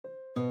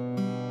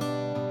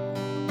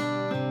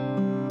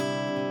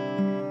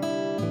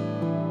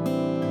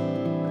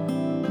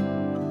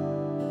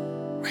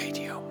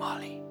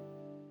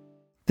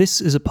This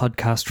is a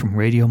podcast from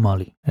Radio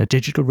MoLI, a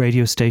digital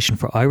radio station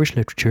for Irish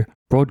literature,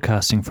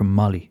 broadcasting from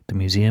MoLI, the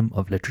Museum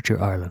of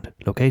Literature Ireland,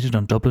 located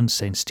on Dublin's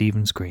St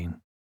Stephen's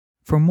Green.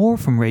 For more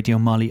from Radio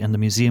MoLI and the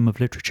Museum of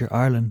Literature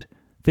Ireland,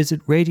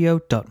 visit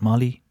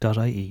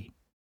radio.moli.ie.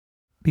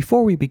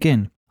 Before we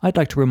begin, I'd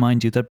like to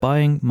remind you that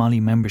buying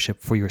MoLI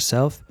membership for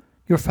yourself,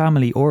 your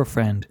family or a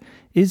friend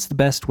is the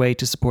best way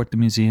to support the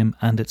museum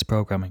and its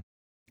programming.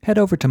 Head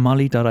over to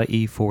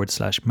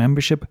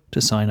moli.ie/membership to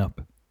sign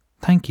up.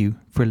 Thank you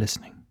for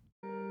listening.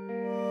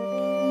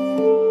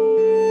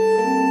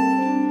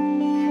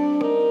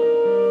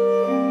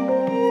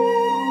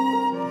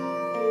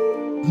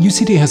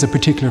 UCD has a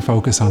particular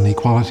focus on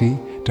equality,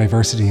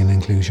 diversity and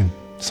inclusion.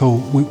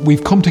 So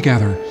we've come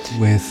together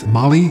with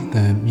MoLI,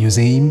 the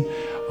Museum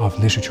of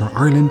Literature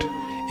Ireland,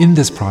 in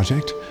this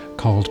project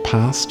called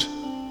Past,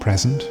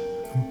 Present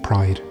and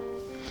Pride.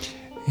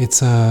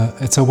 It's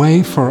a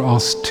way for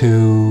us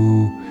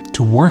to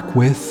work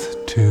with,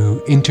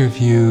 to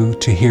interview,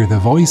 to hear the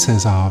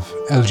voices of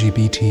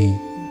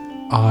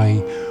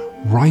LGBTI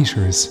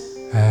writers,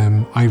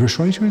 Irish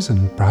writers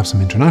and perhaps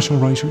some international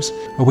writers,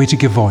 a way to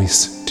give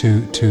voice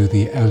to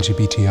the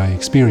LGBTI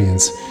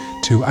experience,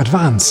 to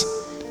advance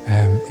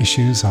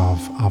issues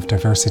of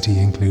diversity,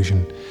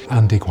 inclusion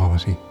and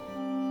equality.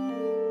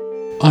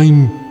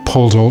 I'm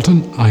Paul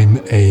Dalton. I'm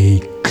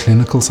a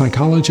clinical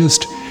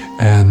psychologist.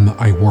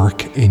 I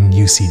work in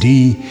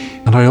UCD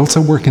and I also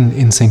work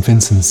in St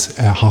Vincent's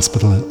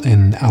Hospital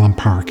in Allen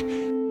Park.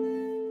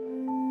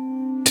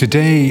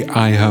 Today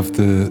I have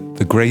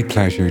the great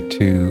pleasure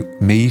to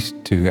meet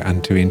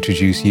and to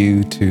introduce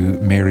you to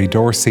Mary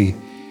Dorcey.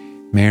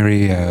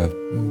 Mary, a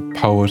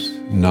poet,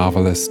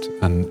 novelist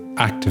and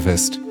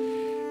activist.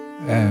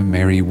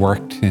 Mary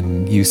worked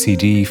in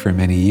UCD for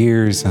many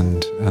years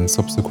and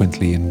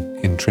subsequently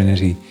in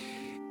Trinity.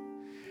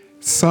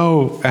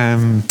 So,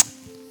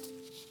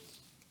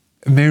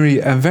 Mary,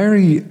 a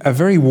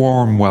very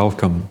warm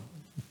welcome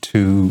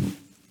to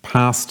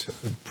Past,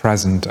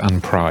 Present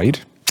and Pride.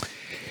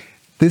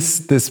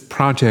 This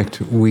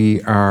project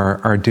we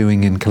are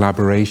doing in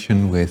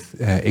collaboration with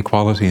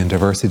Equality and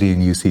Diversity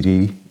in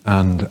UCD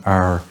and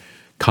our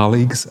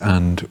colleagues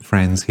and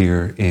friends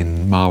here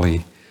in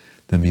MoLI,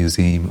 the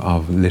Museum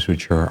of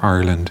Literature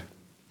Ireland.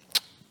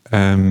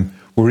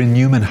 We're in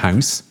Newman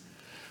House,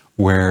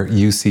 where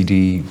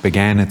UCD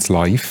began its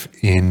life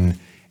in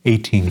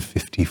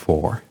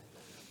 1854.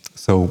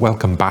 So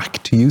welcome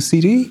back to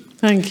UCD.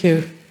 Thank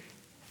you.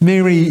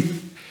 Mary,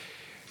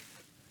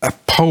 a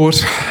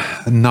poet,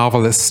 a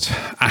novelist,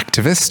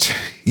 activist.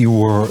 You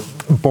were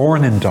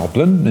born in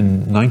Dublin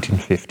in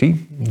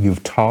 1950.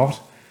 You've taught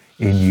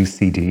in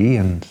UCD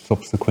and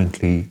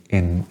subsequently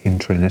in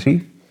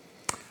Trinity.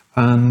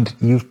 And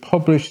you've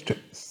published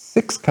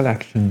 6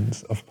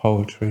 collections of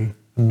poetry,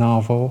 a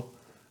novel,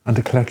 and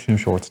a collection of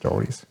short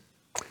stories.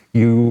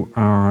 You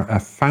are a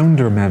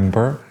founder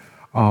member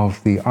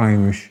of the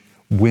Irish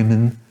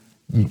Women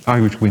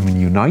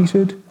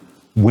United,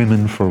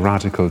 Women for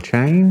Radical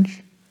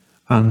Change,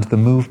 and the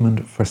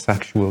Movement for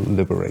Sexual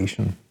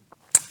Liberation.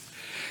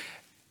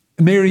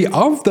 Mary,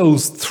 of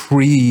those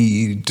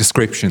 3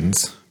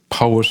 descriptions,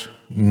 poet,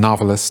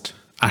 novelist,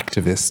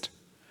 activist,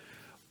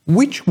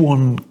 which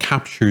one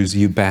captures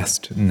you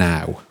best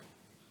now?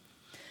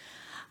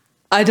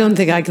 I don't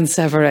think I can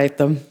separate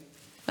them.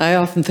 I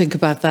often think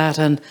about that,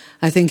 and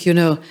I think,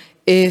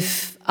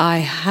 if I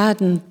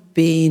hadn't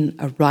been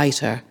a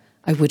writer,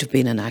 I would have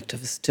been an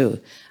activist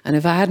too. And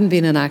if I hadn't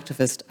been an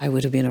activist, I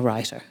would have been a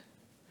writer.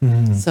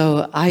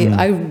 So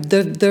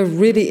they're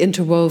really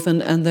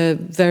interwoven and they're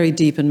very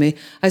deep in me.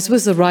 I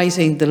suppose the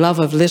writing, the love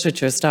of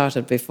literature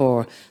started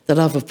before the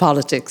love of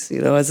politics.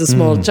 As a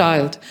small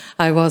child,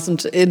 I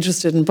wasn't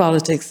interested in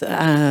politics,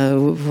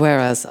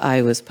 whereas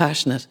I was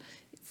passionate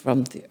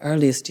from the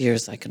earliest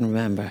years I can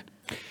remember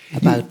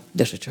about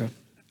literature.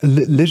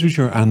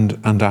 Literature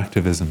and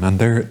activism, and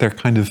their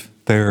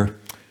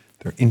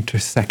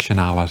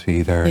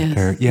intersectionality.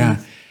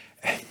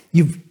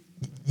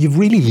 You've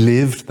really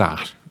lived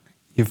that.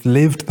 You've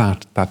lived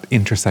that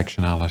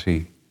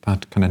intersectionality,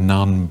 that kind of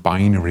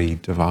non-binary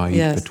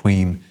divide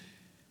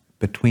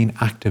between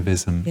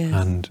activism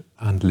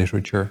and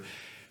literature.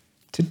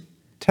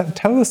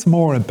 Tell us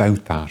more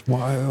about that.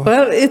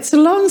 Well, it's a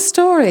long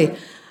story.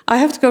 I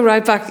have to go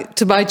right back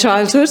to my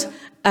childhood.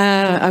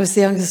 I was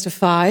the youngest of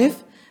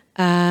 5,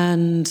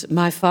 and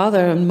my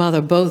father and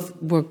mother both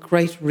were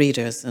great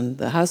readers, and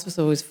the house was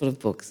always full of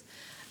books.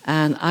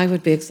 And I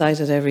would be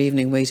excited every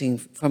evening waiting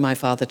for my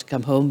father to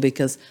come home,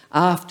 because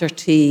after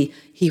tea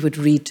he would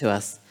read to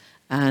us.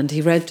 And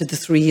he read to the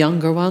 3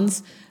 younger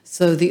ones.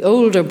 So the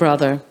older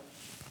brother,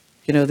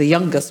 the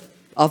youngest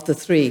of the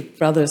 3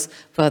 brothers,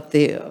 but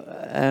the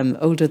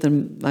older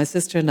than my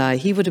sister and I,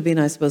 he would have been,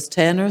 I suppose,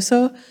 10 or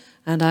so,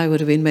 and I would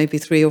have been maybe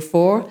 3 or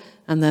 4,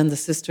 and then the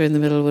sister in the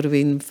middle would have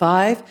been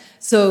 5.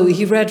 So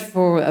he read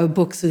for a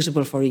book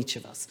suitable for each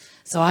of us.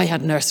 So I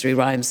had nursery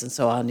rhymes and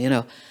so on,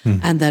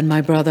 And then my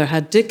brother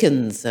had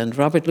Dickens and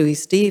Robert Louis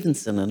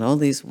Stevenson and all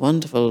these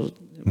wonderful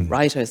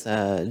writers,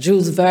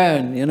 Jules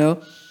Verne,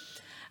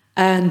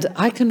 And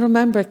I can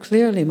remember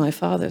clearly my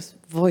father's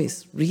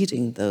voice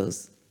reading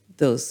those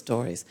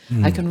stories.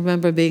 I can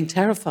remember being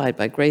terrified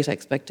by Great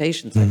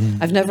Expectations.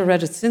 I've never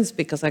read it since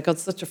because I got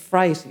such a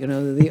fright,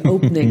 the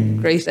opening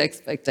Great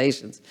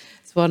Expectations.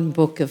 It's one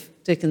book of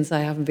Dickens I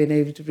haven't been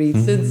able to read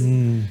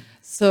since.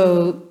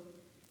 So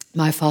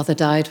my father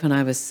died when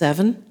I was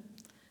 7,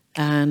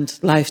 and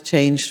life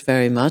changed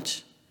very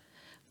much.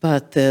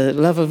 But the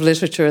love of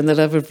literature and the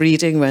love of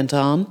reading went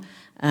on.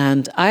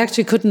 And I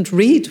actually couldn't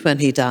read when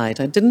he died.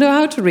 I didn't know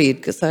how to read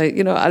because I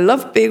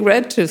loved being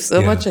read to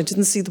so much I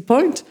didn't see the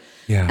point.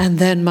 Yeah. And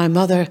then my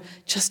mother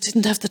just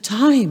didn't have the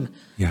time.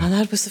 Yeah. And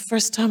that was the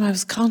first time I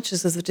was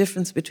conscious of the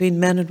difference between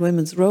men and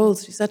women's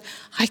roles. She said,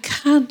 I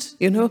can't,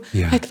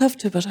 I'd love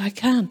to, but I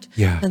can't.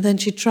 Yeah. And then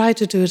she tried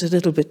to do it a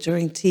little bit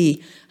during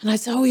tea. And I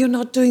said, you're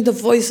not doing the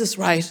voices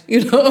right,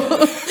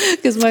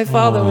 because my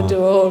father would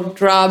do a whole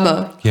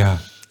drama. Yeah.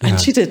 And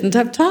she didn't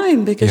have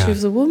time because she Yeah.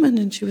 was a woman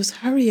and she was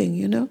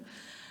hurrying,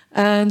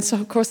 And so,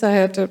 of course, I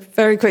had to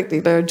very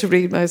quickly learn to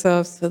read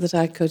myself so that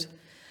I could.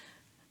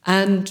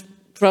 And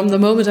from the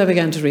moment I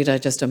began to read, I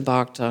just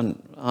embarked on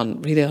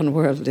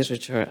world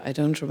literature. I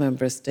don't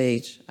remember a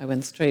stage. I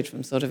went straight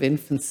from sort of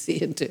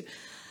infancy into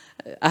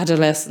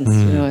adolescence.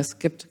 I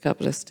skipped a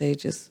couple of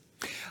stages.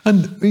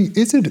 And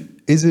is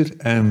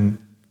it? Am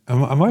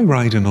I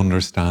right in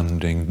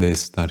understanding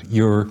this, that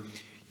your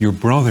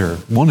brother,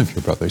 one of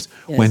your brothers,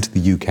 Yes. went to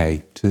the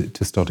UK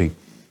to study,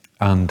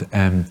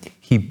 and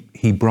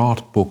he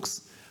brought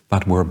books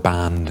that were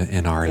banned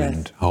in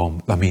Ireland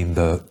home. I mean,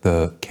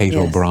 the Kate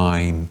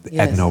O'Brien, the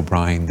Edna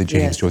O'Brien, the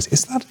James Joyce.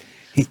 Is that?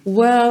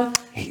 Well,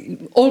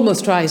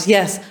 almost right,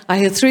 yes. I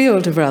had 3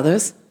 older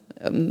brothers.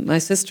 My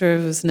sister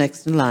was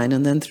next in line,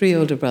 and then 3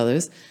 older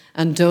brothers.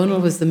 And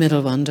Donal was the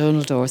middle one,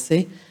 Donal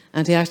Dorcey.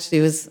 And he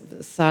actually was,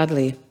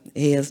 sadly,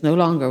 he is no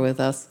longer with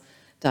us,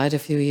 died a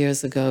few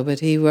years ago. But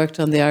he worked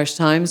on the Irish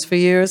Times for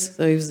years,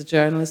 so he was a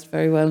journalist,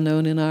 very well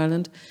known in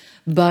Ireland.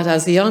 But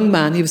as a young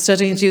man, he was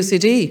studying at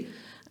UCD.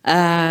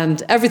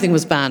 And everything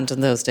was banned in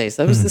those days.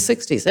 That was the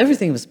 60s.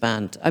 Everything was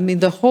banned. I mean,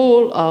 the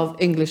whole of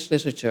English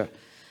literature.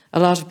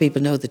 A lot of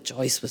people know that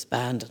Joyce was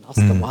banned and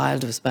Oscar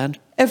Wilde was banned.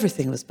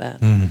 Everything was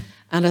banned.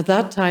 And at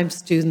that time,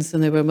 students,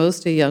 and they were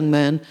mostly young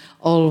men,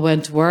 all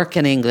went to work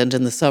in England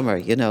in the summer,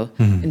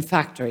 in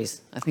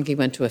factories. I think he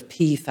went to a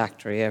pea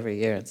factory every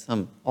year in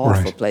some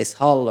awful place,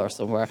 Hull or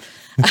somewhere.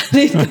 And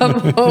he'd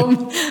come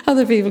home.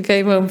 Other people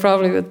came home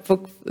probably with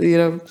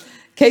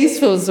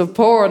casefuls of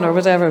porn or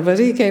whatever, but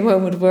he came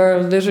home with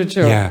world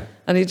literature,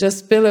 and he just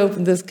spill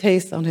opened this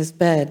case on his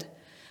bed.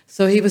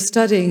 So he was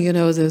studying, the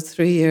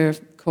 3-year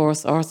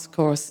course, arts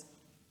course.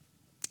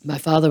 My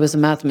father was a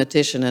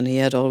mathematician, and he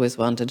had always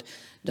wanted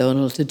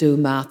Donal to do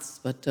maths,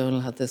 but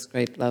Donal had this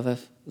great love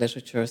of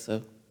literature,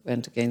 so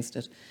went against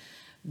it.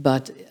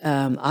 But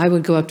I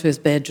would go up to his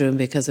bedroom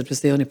because it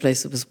was the only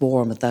place that was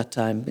warm at that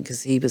time,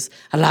 because he was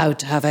allowed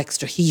to have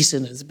extra heat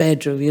in his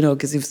bedroom,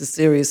 because he was a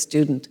serious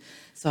student.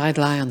 So I'd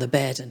lie on the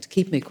bed, and to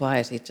keep me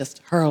quiet, he'd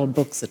just hurl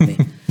books at me.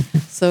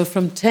 So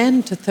from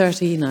 10 to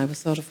 13, I was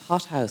sort of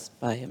hothoused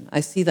by him. I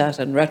see that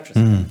in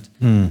retrospect.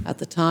 At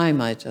the time,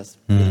 I just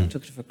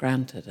took it for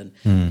granted.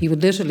 And he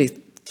would literally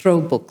throw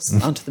books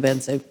onto the bed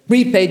and say,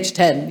 read page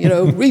 10,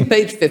 read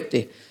page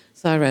 50.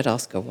 So I read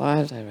Oscar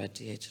Wilde, I read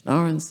D.H.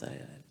 Lawrence, I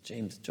read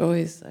James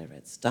Joyce, I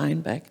read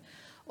Steinbeck,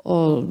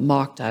 all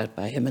marked out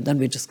by him. And then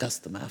we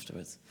discussed them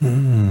afterwards.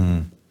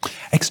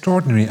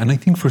 Extraordinary. And I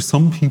think for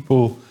some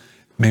people,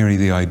 Mary,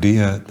 the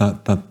idea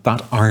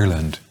that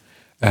Ireland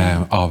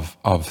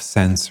of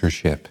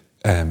censorship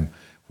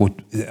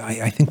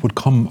would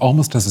come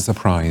almost as a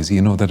surprise,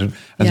 that it,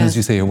 and as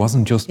you say, it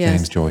wasn't just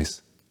James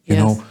Joyce.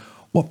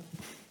 What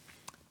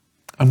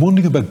I'm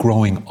wondering about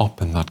growing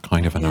up in that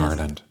kind of an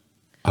Ireland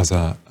as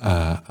a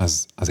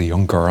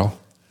young girl,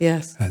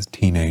 as a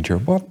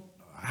teenager.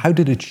 How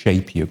did it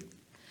shape you?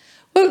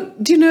 Well,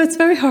 it's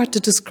very hard to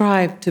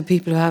describe to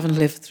people who haven't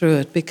lived through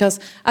it, because,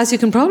 as you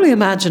can probably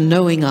imagine,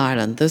 knowing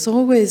Ireland, there's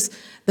always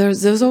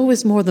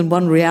more than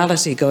one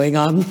reality going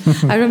on.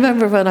 I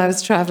remember when I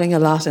was travelling a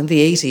lot in the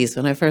 80s,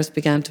 when I first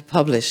began to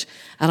publish,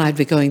 and I'd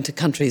be going to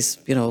countries,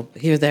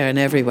 here, there and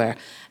everywhere.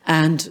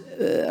 And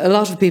a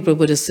lot of people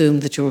would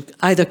assume that you were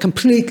either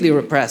completely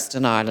repressed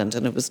in Ireland,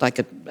 and it was like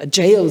a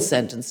jail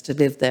sentence to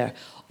live there,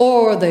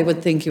 or they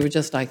would think you were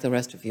just like the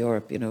rest of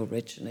Europe,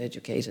 rich and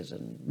educated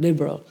and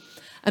liberal.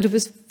 And it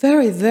was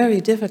very, very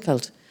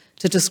difficult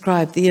to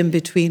describe the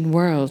in-between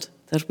world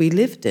that we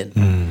lived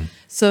in.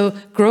 So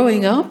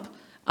growing up,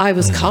 I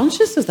was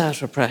conscious of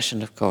that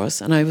repression, of course,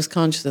 and I was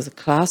conscious of the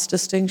class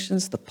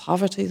distinctions, the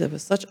poverty. There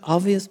was such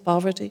obvious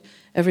poverty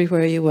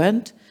everywhere you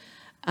went.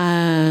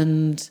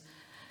 And,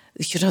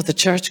 the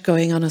church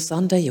going on a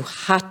Sunday, you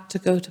had to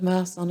go to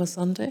Mass on a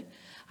Sunday.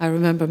 I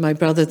remember my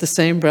brother, the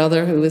same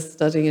brother who was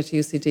studying at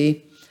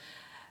UCD,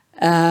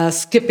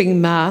 skipping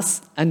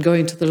Mass and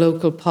going to the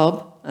local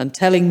pub and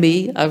telling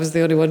me, I was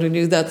the only one who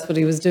knew that's what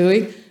he was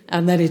doing.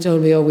 And then he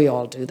told me, we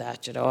all do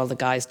that, all the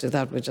guys do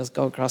that. We just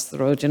go across the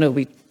road,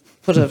 we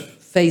put a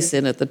face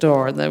in at the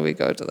door and then we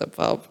go to the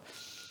pub.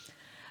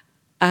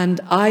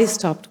 And I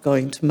stopped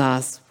going to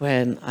Mass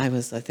when I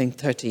was, I think,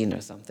 13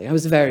 or something. I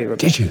was very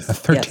rebellious. Did you? At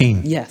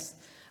 13? Yes.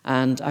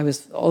 And I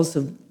was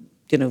also,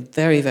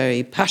 very,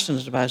 very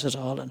passionate about it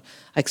all. And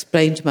I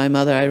explained to my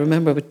mother, I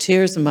remember with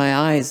tears in my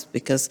eyes,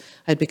 because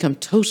I'd become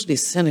totally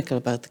cynical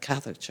about the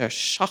Catholic Church,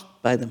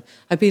 shocked by them.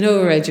 I'd been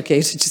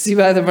overeducated, you see,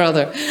 by the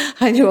brother.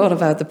 I knew all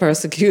about the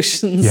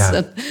persecutions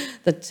and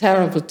the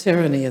terrible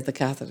tyranny of the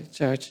Catholic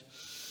Church.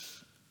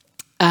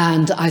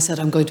 And I said,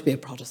 I'm going to be a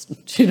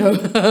Protestant,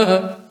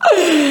 So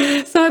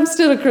I'm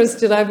still a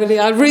Christian, I believe.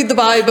 I'll read the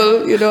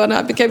Bible, and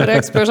I became an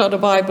expert on the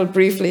Bible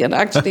briefly, and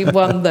actually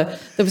won there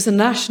was a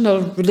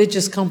national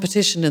religious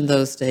competition in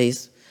those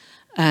days,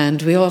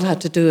 and we all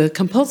had to do a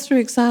compulsory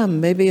exam.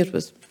 Maybe it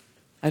was,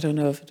 I don't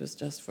know if it was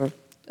just for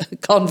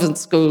convent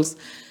schools.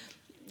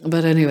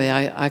 But anyway,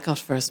 I got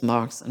first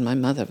marks, and my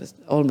mother was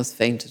almost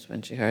fainted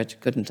when she heard. She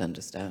couldn't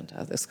understand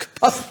how this could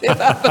possibly have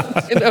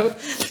happened,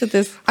 to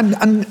this.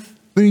 And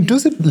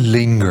does it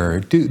linger?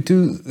 Do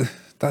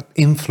that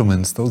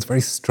influence, those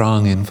very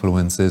strong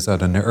influences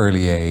at an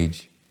early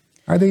age,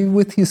 are they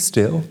with you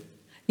still?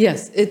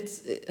 Yes,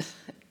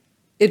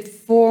 it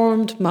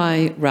formed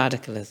my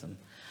radicalism.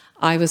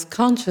 I was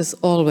conscious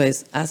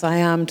always, as I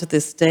am to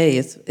this day.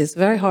 It's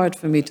very hard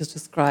for me to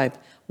describe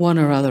one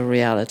or other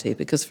reality,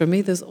 because for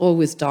me there's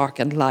always dark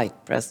and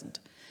light present.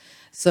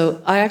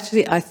 So I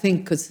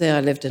think could say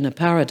I lived in a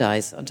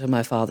paradise until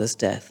my father's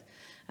death,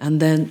 and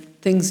then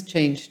things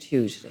changed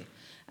hugely.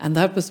 And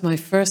that was my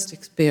first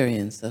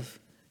experience of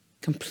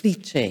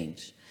complete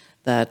change,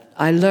 that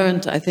I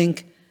learned, I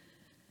think,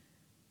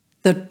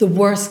 that the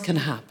worst can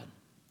happen.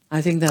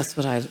 I think that's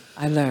what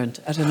I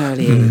learned at an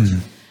early age.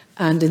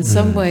 And in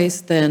some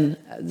ways then,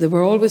 there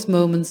were always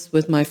moments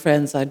with my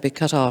friends I'd be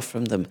cut off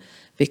from them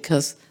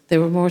because they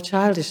were more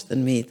childish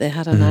than me. They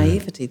had a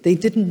naivety. They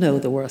didn't know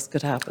the worst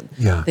could happen.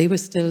 Yeah. They were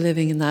still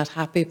living in that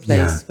happy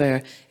place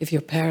where if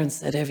your parents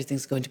said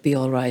everything's going to be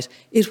all right,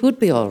 it would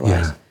be all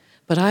right. Yeah.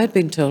 But I had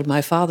been told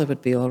my father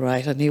would be all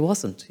right, and he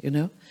wasn't,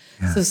 Yeah.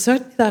 So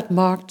certainly that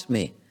marked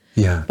me.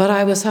 Yeah. But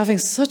I was having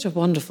such a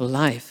wonderful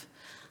life.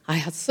 I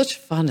had such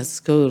fun at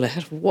school. I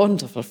had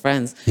wonderful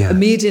friends. Yeah.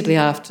 Immediately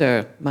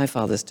after my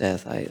father's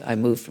death, I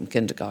moved from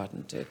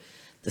kindergarten to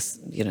this,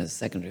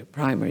 secondary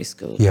primary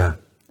school. Yeah.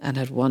 And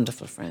had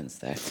wonderful friends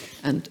there.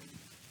 And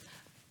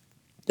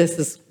this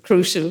is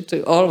crucial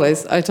to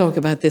always, I talk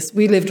about this.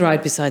 We lived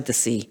right beside the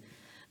sea.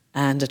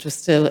 And it was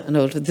still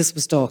this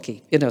was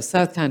Dalkey,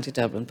 South County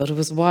Dublin, but it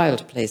was a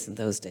wild place in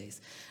those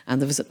days.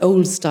 And there was an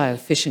old-style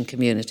fishing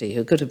community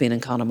who could have been in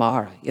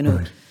Connemara,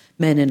 Right.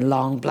 Men in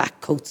long black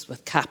coats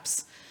with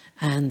caps.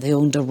 And they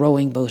owned a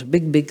rowing boat, a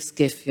big, big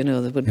skiff,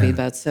 that would be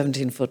about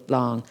 17 foot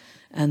long.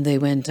 And they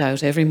went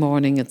out every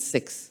morning at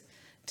 6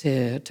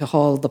 to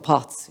haul the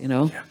pots,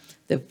 Yeah.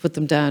 They would put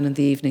them down in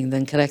the evening,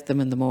 then collect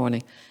them in the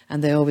morning.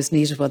 And they always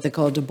needed what they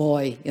called a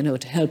boy,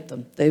 to help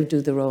them. They would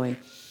do the rowing.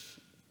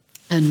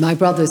 And my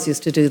brothers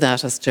used to do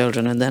that as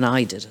children, and then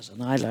I did it.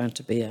 And I learned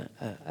to be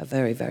a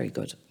very, very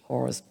good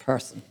oars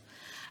person.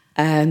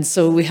 And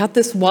so we had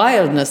this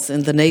wildness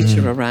in the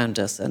nature around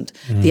us, and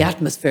the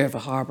atmosphere of a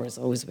harbour is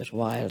always a bit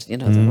wild.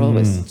 There were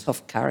always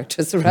tough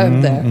characters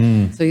around there.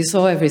 So you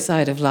saw every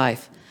side of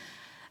life.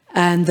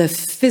 And the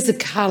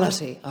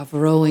physicality of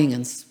rowing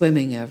and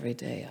swimming every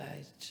day,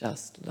 I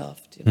just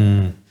loved.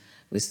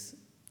 Was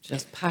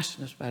just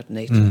passionate about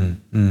nature.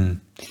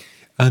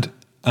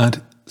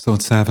 And so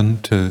at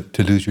 7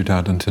 to lose your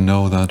dad and to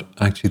know that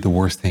actually the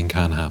worst thing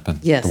can happen.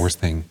 Yes. The worst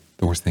thing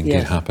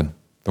did happen.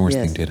 The worst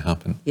thing did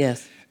happen.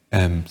 Yes.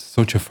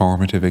 Such a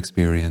formative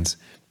experience,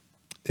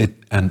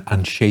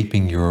 and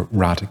shaping your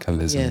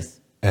radicalism. Yes.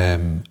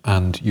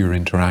 And your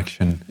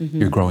interaction.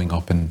 You're growing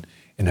up in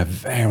a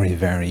very,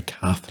 very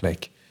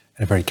Catholic,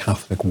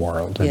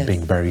 world, and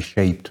being very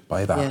shaped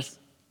by that. Yes.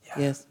 Yeah.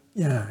 Yes.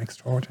 Yeah,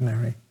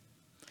 extraordinary.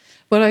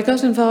 Well, I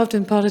got involved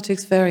in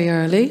politics very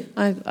early.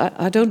 I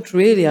can't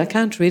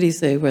really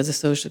say where the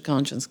social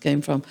conscience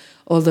came from,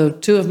 although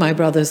two of my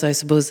brothers, I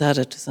suppose, had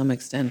it to some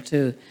extent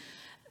too.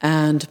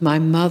 And my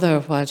mother,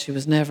 while she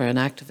was never an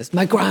activist,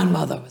 my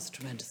grandmother was a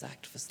tremendous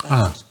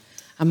activist.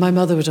 And my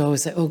mother would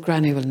always say, "Oh,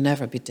 Granny will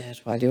never be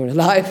dead while you're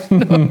alive."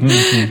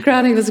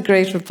 Granny was a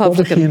great Republican. What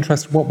was she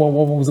interested? What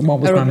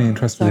was Granny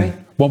interested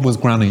in? What was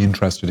Granny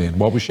interested in?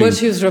 What was she? Well,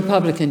 she was a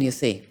Republican, you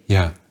see.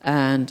 Yeah.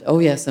 And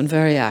and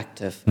very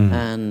active.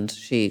 And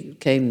she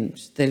came.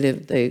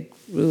 They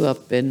grew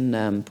up in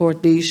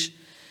Portlaoise,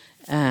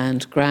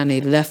 and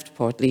Granny left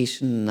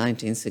Portlaoise in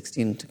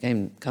 1916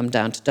 to come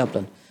down to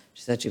Dublin.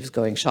 She said she was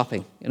going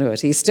shopping,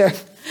 at Easter.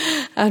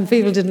 And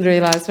people didn't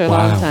realise for a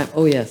long time.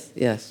 Oh,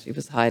 yes, she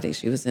was hiding.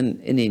 She was in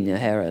Inina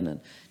Heron and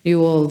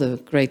knew all the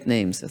great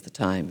names of the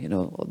time,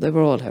 They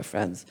were all her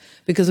friends.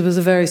 Because it was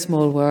a very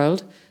small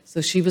world.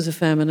 So she was a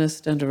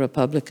feminist and a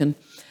Republican.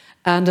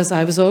 And as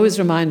I was always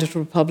reminded,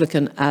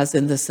 Republican as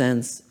in the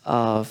sense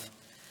of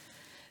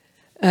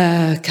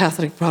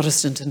Catholic,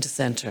 Protestant and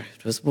dissenter.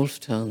 It was Wolfe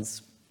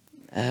Tone's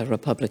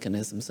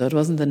Republicanism. So it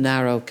wasn't the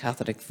narrow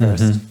Catholic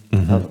first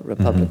of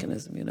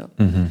Republicanism,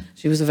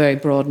 She was a very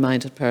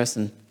broad-minded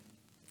person,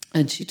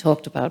 and she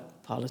talked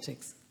about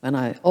politics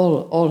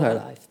all her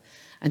life.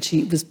 And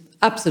she was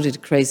absolutely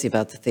crazy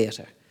about the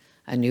theatre.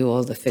 I knew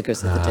all the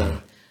figures of the day.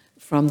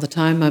 From the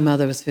time my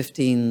mother was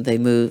 15, they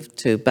moved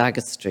to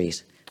Baggot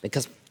Street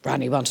because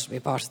Granny wanted to be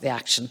part of the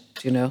action,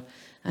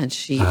 and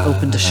she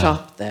opened a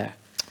shop there.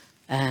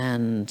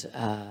 And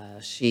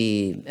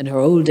she, in her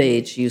old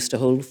age, she used to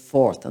hold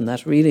forth, and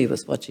that really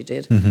was what she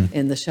did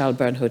in the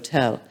Shelburne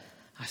Hotel.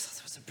 I thought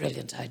that was a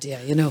brilliant idea,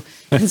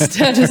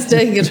 Instead of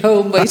staying at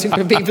home waiting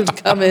for people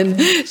to come in,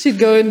 she'd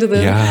go into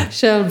the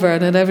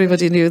Shelburne, and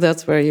everybody knew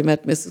that's where you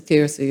met Mrs.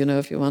 Kiersey,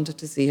 if you wanted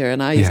to see her.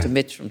 And I used to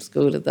mitch from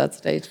school at that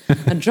stage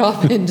and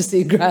drop in to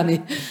see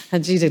Granny,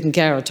 and she didn't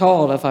care at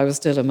all if I was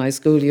still in my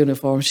school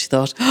uniform. She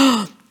thought,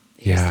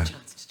 here's the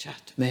chance to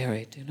chat to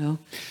Mary,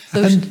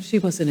 So she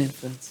was an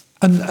influence.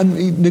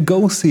 And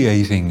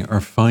negotiating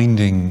or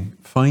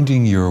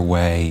finding your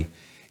way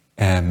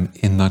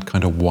in that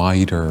kind of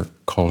wider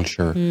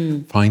culture,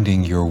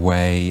 finding your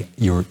way,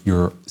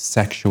 your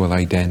sexual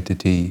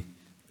identity,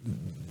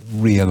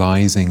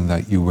 realizing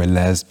that you were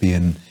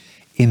lesbian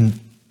in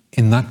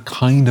that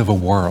kind of a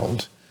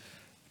world.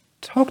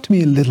 Talk to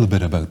me a little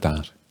bit about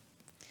that.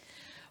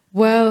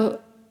 Well,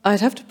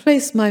 I'd have to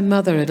place my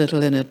mother a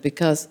little in it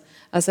because,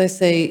 as I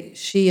say,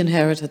 she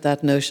inherited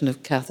that notion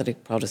of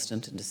Catholic,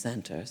 Protestant and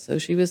dissenter. So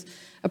she was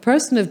a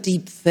person of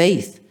deep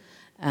faith.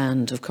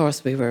 And of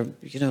course, we were,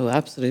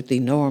 absolutely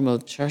normal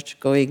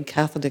church-going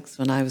Catholics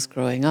when I was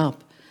growing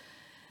up.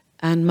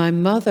 And my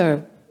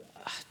mother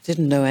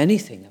didn't know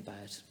anything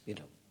about,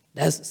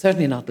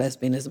 certainly not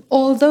lesbianism.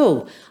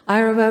 Although I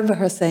remember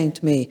her saying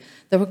to me,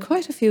 there were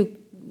quite a few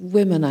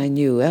women I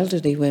knew,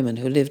 elderly women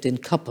who lived in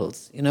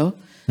couples, and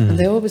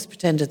they always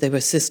pretended they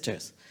were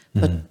sisters.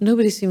 But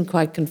nobody seemed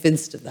quite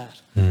convinced of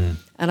that.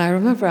 And I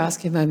remember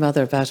asking my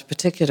mother about a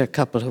particular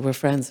couple who were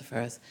friends of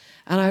hers.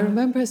 And I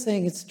remember her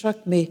saying it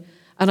struck me,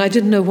 and I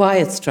didn't know why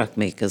it struck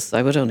me, because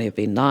I would only have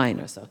been 9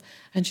 or so.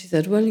 And she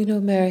said, well,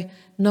 Mary,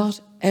 not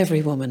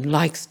every woman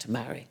likes to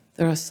marry.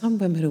 There are some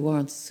women who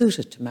aren't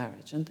suited to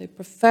marriage, and they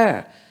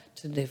prefer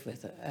to live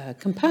with a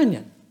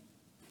companion.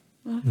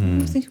 I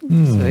was thinking,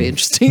 that's very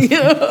interesting.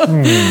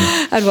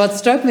 And what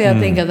struck me, I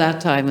think, at that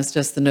time was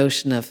just the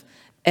notion of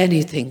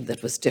anything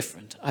that was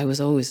different. I was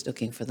always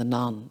looking for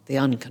the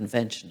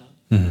unconventional.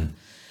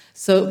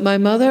 So my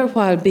mother,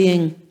 while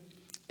being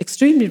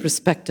extremely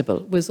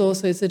respectable,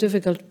 it's a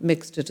difficult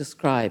mix to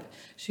describe.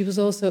 She was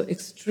also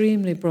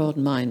extremely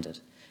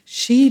broad-minded.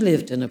 She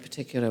lived in a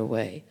particular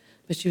way,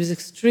 but she was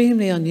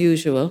extremely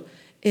unusual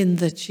in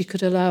that she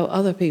could allow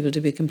other people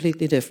to be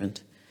completely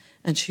different.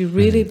 And she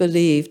really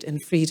believed in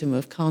freedom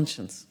of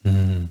conscience.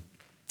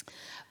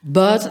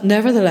 But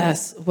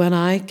nevertheless, when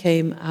I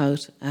came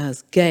out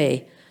as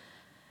gay,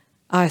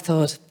 I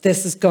thought,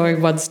 this is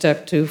going one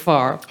step too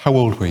far. How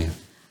old were you?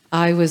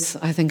 I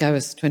think I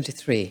was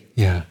 23.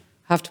 Yeah.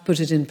 Have to put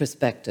it in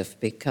perspective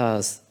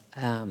because,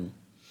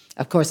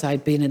 of course,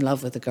 I'd been in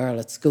love with a girl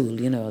at school,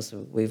 as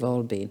we've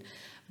all been.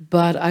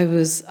 But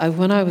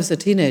when I was a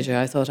teenager,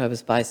 I thought I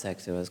was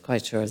bisexual. I was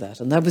quite sure of that.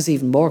 And that was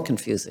even more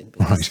confusing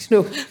because,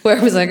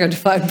 where was I going to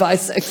find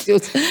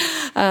bisexuals?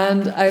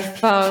 And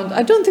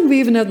I don't think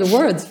we even had the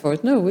words for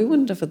it. No, we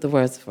wouldn't have had the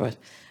words for it.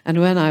 And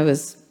when I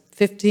was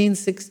 15,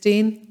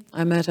 16,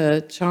 I met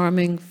a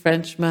charming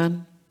French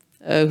man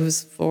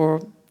who's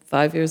 4,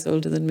 5 years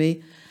older than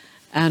me,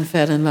 and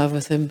fell in love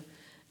with him.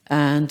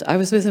 And I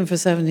was with him for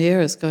 7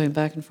 years, going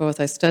back and forth.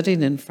 I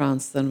studied in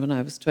France then when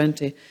I was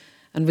 20,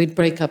 and we'd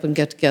break up and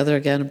get together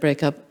again, and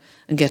break up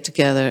and get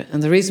together.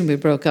 And the reason we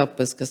broke up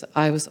was because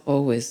I was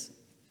always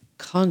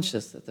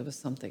conscious that there was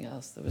something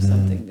else, there was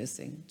something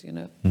missing,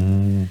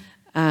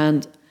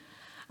 And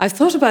I've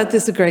thought about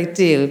this a great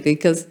deal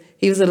because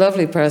he was a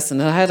lovely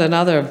person. And I had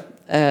another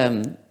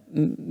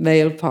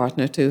male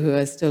partner too, who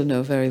I still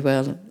know very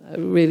well, a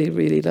really,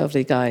 really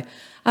lovely guy.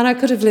 And I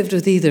could have lived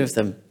with either of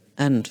them.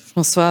 And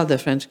Francois, the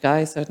French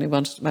guy, certainly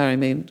wanted to marry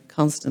me and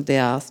constantly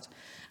asked.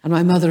 And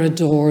my mother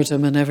adored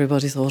him, and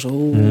everybody thought,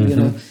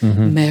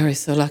 Mary's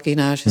so lucky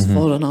now, she's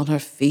fallen on her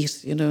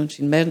feet, and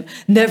she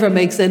never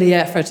makes any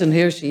effort, and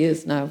here she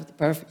is now with the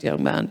perfect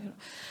young man.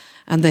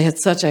 And they had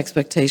such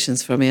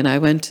expectations for me, and I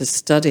went to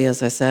study,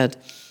 as I said,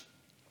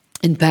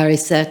 in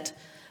Paris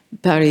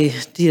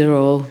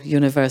Diderot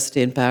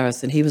University in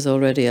Paris, and he was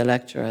already a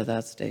lecturer at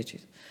that stage.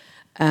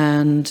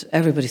 And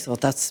everybody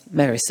thought, that's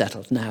Mary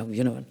settled now,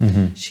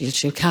 and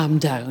she'll calm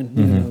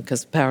down,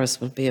 because Paris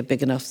will be a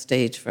big enough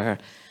stage for her.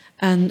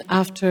 And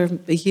after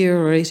a year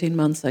or 18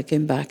 months, I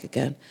came back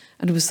again.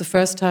 And it was the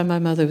first time my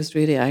mother was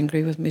really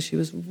angry with me. She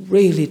was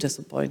really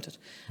disappointed.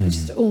 And she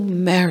said, oh,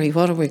 Mary,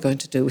 what are we going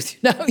to do with you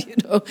now?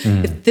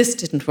 If this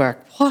didn't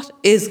work, what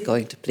is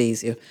going to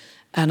please you?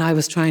 And I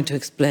was trying to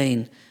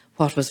explain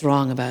what was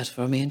wrong about it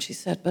for me. And she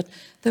said, but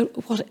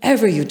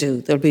whatever you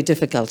do, there'll be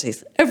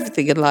difficulties.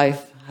 Everything in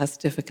life has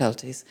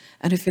difficulties.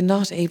 And if you're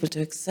not able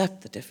to accept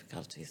the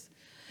difficulties,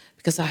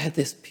 because I had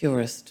this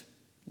purist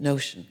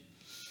notion.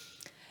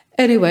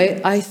 Anyway,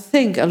 I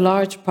think a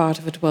large part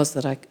of it was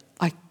that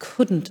I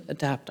couldn't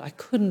adapt. I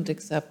couldn't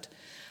accept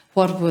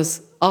what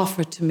was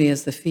offered to me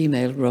as the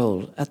female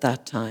role at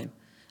that time,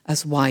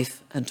 as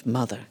wife and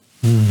mother.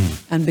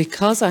 And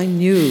because I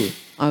knew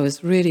I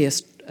was really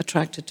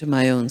attracted to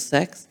my own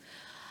sex,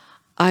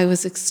 I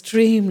was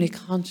extremely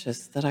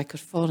conscious that I could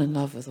fall in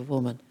love with a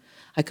woman.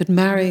 I could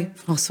marry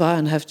François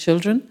and have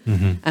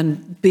children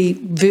and be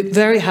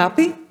very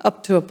happy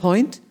up to a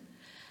point.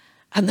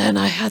 And then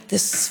I had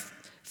this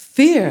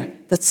fear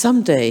that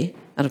someday,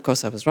 and of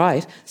course I was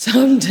right,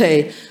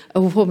 someday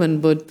a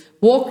woman would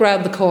walk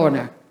round the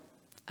corner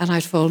and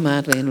I'd fall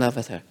madly in love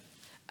with her.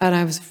 And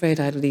I was afraid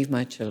I'd leave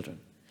my children.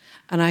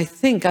 And I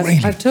think,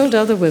 I've told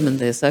other women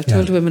this, I've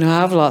told women who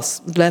have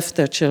left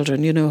their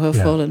children, who have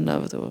fallen in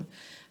love with a woman.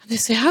 And they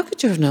say, how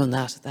could you have known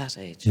that at that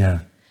age? Yeah.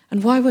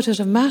 And why would it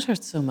have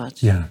mattered so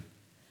much? Yeah.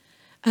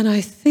 And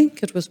I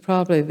think it was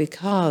probably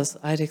because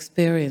I'd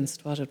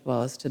experienced what it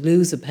was to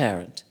lose a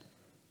parent,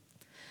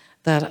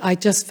 that I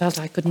just felt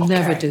I could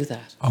never do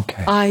that.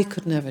 Okay. I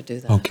could never do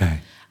that.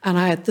 Okay. And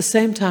at the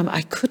same time,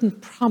 I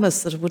couldn't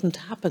promise that it wouldn't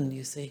happen,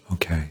 you see.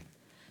 Okay.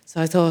 So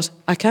I thought,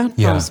 I can't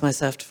promise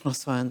myself to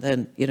François and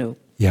then,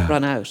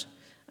 run out.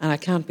 And I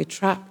can't be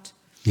trapped.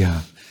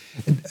 Yeah.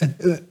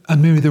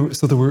 And Mary, there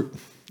were,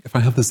 if I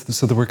have this,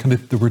 so there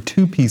were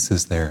two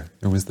pieces there.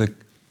 There was the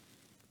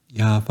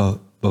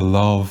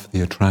love,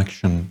 the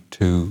attraction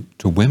to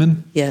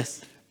women.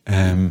 Yes.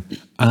 And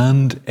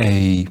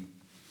a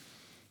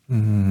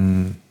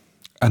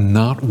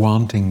not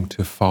wanting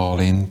to fall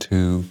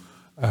into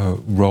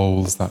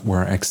roles that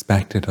were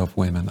expected of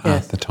women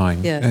at the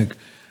time. Yes.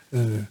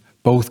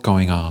 Both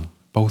going on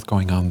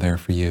there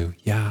for you.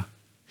 Yeah.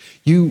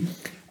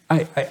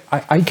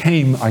 I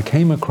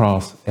came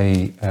across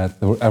a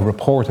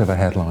report of a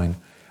headline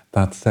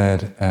that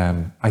said,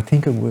 I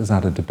think it was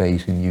at a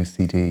debate in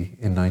UCD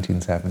in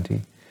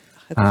 1970,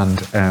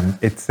 and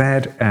it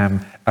said,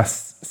 a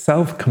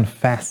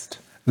self-confessed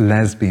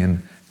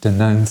lesbian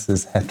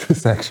denounces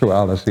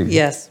heterosexuality.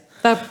 Yes,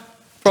 that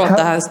brought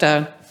the house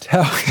down.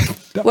 Tell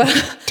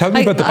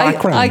me about the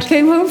background. I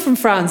came home from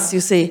France, you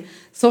see,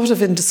 sort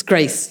of in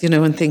disgrace,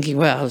 and thinking,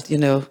 well,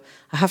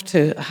 I have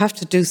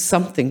to do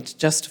something to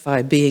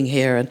justify being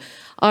here. And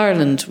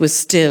Ireland was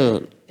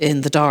still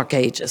in the dark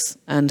ages.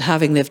 And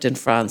having lived in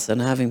France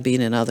and having been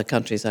in other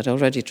countries, I'd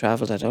already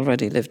travelled, I'd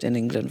already lived in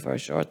England for a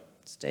short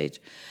stage.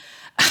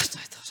 And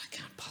I thought, I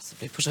can't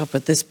possibly put up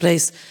with this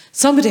place.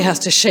 Somebody has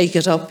to shake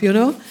it up,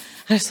 And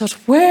I thought,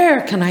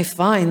 where can I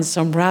find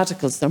some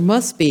radicals? There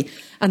must be.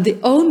 And the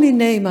only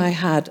name I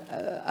had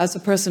as a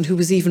person who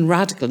was even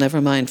radical,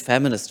 never mind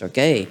feminist or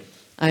gay,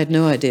 I had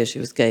no idea she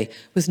was gay,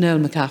 was Nell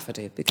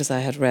McCafferty, because I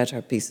had read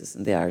her pieces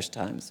in the Irish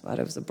Times while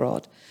I was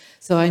abroad.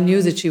 So I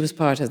knew that she was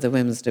part of the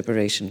Women's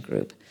Liberation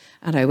Group.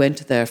 And I went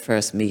to their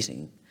first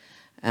meeting.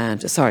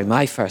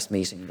 My first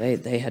meeting.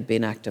 They had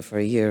been active for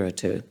a year or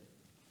two.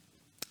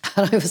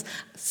 And I was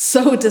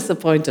so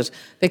disappointed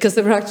because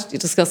they were actually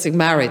discussing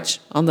marriage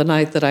on the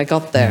night that I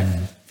got there.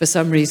 For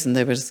some reason,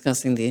 they were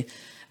discussing the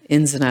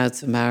ins and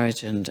outs of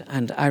marriage.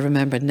 And I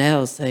remember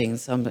Nell saying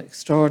some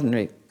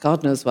extraordinary,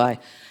 God knows why,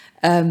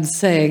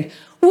 saying,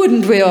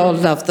 wouldn't we all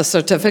love the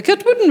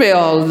certificate? Wouldn't we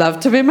all love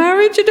to be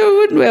married?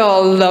 Wouldn't we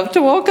all love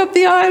to walk up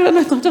the aisle? And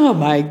I thought, oh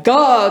my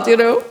God,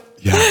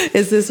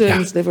 is this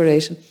women's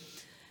liberation?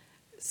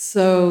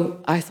 So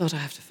I thought, I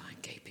have to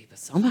find gay people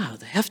somehow.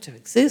 They have to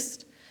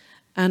exist.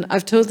 And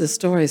I've told this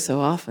story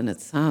so often,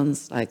 it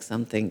sounds like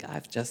something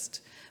I've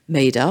just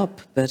made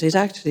up, but it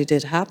actually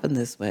did happen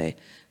this way.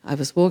 I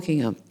was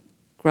walking up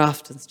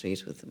Grafton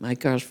Street with my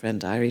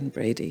girlfriend, Irene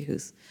Brady, who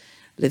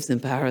lives in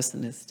Paris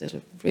and is still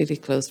a really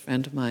close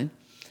friend of mine.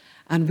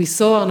 And we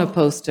saw on a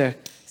poster,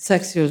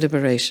 Sexual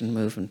Liberation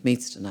Movement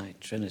meets tonight,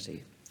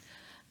 Trinity.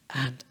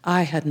 And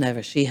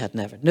she had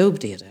never,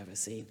 nobody had ever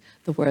seen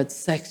the word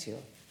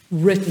sexual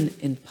written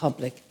in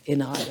public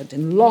in Ireland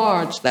in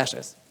large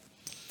letters.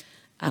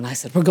 And I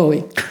said, we're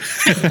going.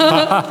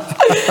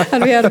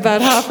 And we had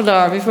about half an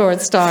hour before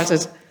it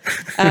started.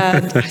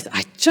 And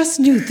I just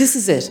knew, this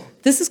is it.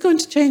 This is going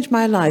to change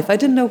my life. I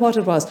didn't know what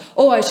it was.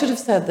 Oh, I should have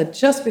said that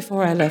just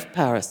before I left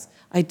Paris,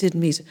 I did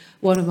meet,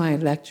 one of my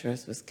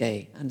lecturers was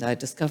gay, and I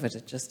discovered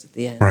it just at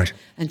the end. Right.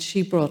 And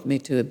she brought me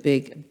to a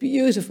big,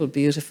 beautiful,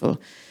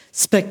 beautiful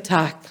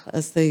spectacle,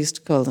 as they used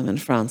to call them in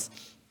France.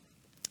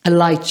 A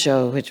light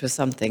show, which was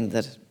something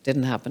that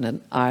didn't happen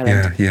in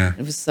Ireland. Yeah.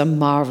 It was some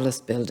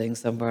marvellous building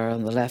somewhere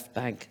on the left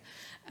bank.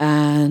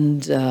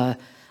 And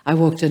I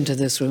walked into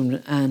this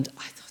room and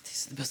I thought,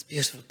 these are the most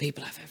beautiful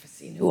people I've ever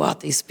seen. Who are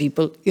these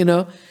people,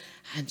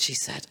 And she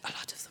said, a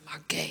lot of them are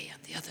gay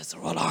and the others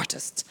are all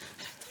artists.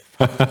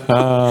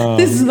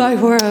 This is my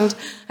world.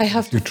 I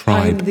have to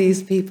find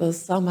these people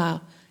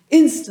somehow.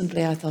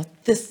 Instantly, I thought,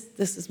 this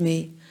is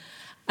me.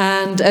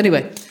 And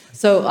anyway,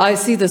 so I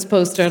see this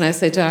poster and I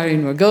say to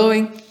Irene, we're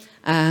going.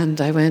 And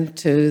I went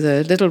to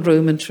the little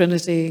room in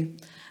Trinity,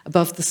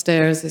 above the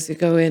stairs as you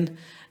go in.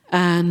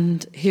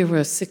 And here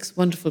were 6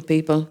 wonderful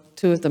people,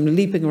 2 of them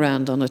leaping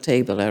around on a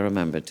table, I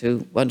remember,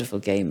 2 wonderful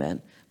gay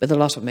men with a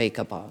lot of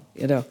makeup on,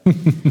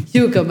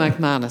 Hugo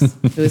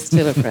McManus, who is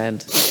still a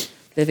friend,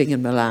 living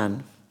in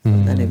Milan for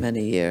many,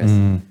 many years.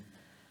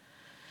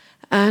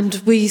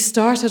 And we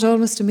started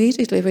almost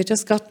immediately. We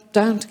just got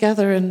down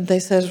together and they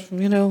said,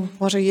 you know,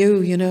 what are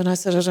you? You know, and I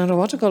said, I don't know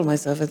what to call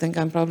myself. I think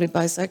I'm probably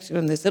bisexual.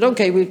 And they said,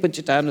 okay, we'll put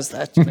you down as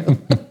that, you know.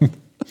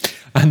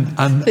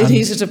 They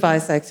needed a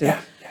bisexual.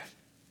 Yeah.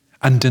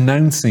 And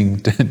denouncing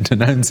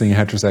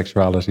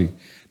heterosexuality.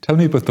 Tell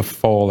me about the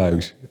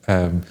fallout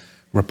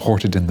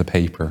reported in the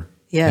paper.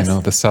 Yes. You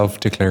know, the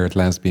self-declared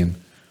lesbian.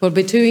 Well,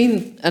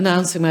 between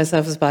announcing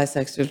myself as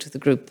bisexual to the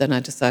group, then I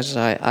decided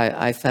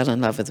I fell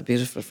in love with a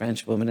beautiful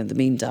French woman in the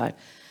meantime.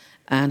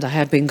 And I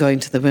had been going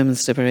to the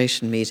Women's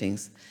Liberation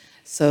meetings.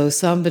 So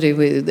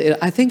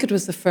I think it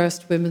was the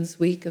first Women's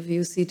Week of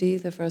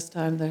UCD, the first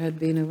time there had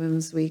been a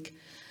Women's Week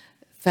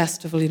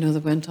festival, you know,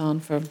 that went on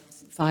for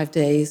 5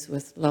 days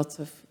with lots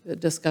of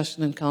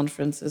discussion and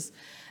conferences.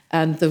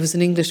 And there was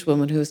an English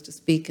woman who was to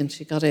speak, and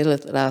she got ill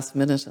at the last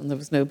minute, and there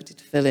was nobody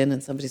to fill in,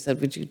 and somebody said,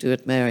 would you do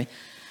it, Mary?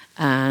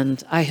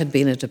 And I had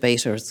been a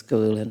debater at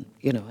school, and,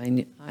 you know,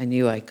 I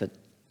knew I could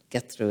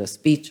get through a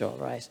speech all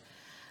right.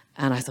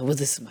 And I thought, well,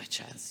 this is my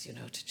chance, you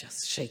know, to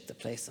just shake the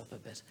place up a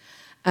bit.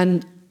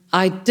 And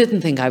I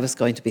didn't think I was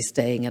going to be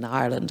staying in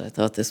Ireland. I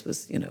thought this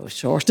was, you know, a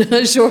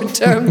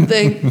short-term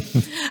thing.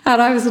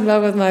 And I was in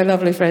love with my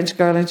lovely French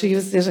girl, and she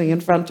was sitting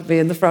in front of me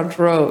in the front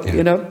row,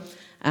 you know,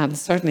 and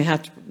certainly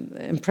had to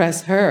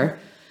impress her.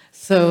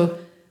 So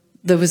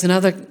there was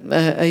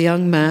a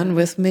young man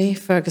with me,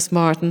 Fergus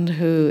Martin,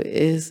 who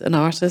is an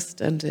artist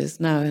and is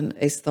now in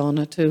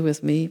Aosdána too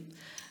with me.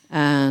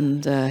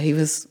 And he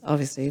was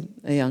obviously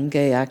a young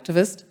gay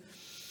activist.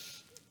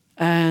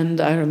 And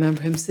I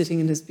remember him sitting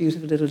in his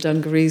beautiful little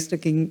dungarees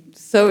looking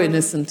so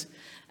innocent.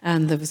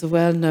 And there was a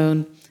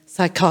well-known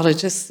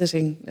psychologist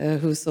sitting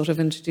who was sort of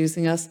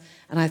introducing us.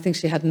 And I think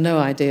she had no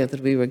idea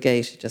that we were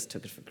gay. She just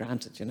took it for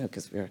granted, you know,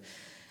 because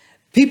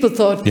people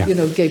thought, you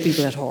know, gay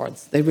people had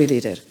hordes. They really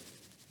did.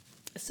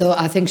 So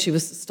I think she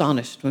was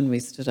astonished when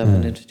we stood up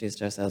and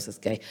introduced ourselves as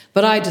gay.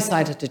 But I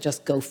decided to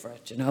just go for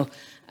it, you know.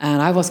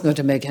 And I wasn't going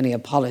to make any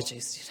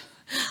apologies, you know.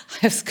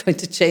 I was going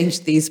to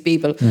change these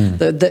people.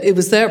 It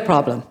was their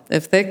problem.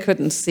 If they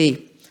couldn't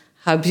see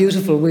how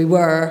beautiful we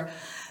were,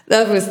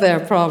 that was their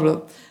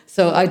problem.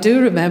 So I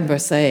do remember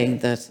saying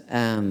that,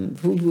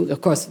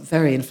 of course,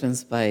 very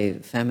influenced by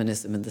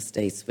feminism in the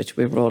States, which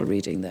we were all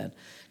reading then,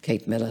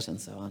 Kate Millett and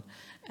so on.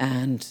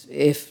 And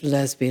if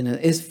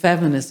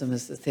feminism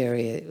is the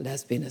theory,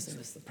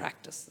 lesbianism is the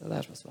practice. So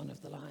that was one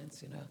of the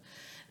lines, you know.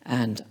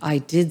 And I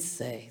did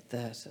say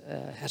that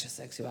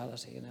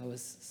heterosexuality, you know,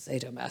 was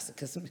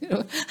sadomasochism, you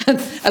know,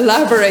 and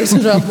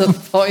elaborated on the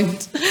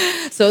point.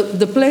 So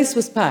the place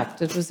was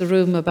packed. It was a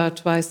room about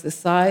twice the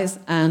size,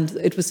 and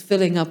it was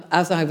filling up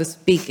as I was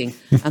speaking,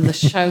 and the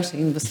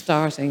shouting was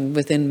starting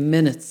within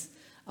minutes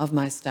of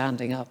my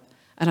standing up.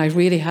 And I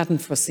really hadn't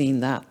foreseen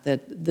that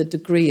the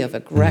degree of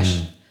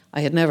aggression. I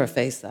had never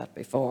faced that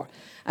before.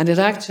 And it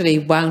actually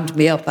wound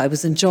me up. I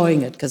was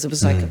enjoying it because it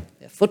was like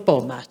a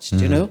football match,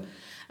 you know?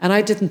 And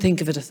I didn't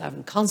think of it as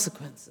having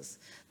consequences.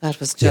 That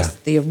was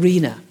just the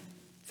arena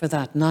for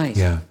that night.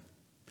 Yeah.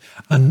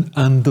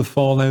 And the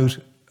fallout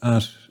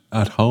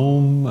at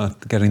home,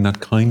 at getting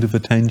that kind of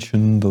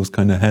attention, those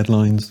kind of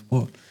headlines,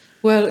 what?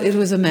 Well, it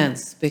was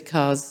immense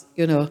because,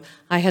 you know,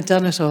 I had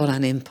done it all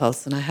on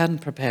impulse and I hadn't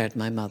prepared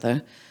my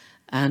mother.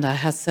 And I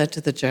had said to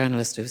the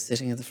journalist who was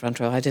sitting in the front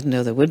row, I didn't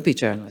know there would be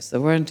journalists,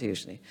 there weren't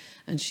usually.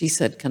 And she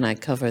said, can I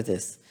cover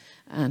this?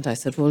 And I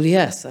said, well,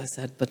 yes. I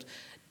said, but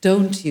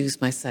don't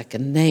use my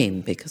second name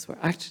because we're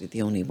actually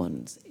the only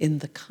ones in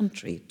the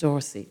country,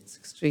 Dorcey. It's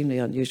extremely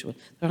unusual.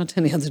 There aren't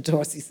any other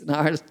Dorceys in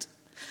Ireland.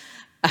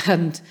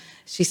 And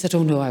she said,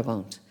 oh, no, I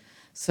won't.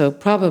 So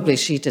probably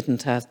she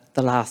didn't have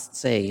the last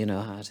say, you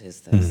know how it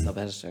is, the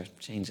sub-editor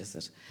changes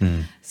it.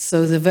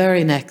 So the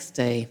very next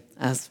day,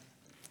 as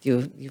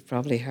you've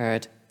probably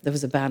heard, there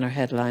was a banner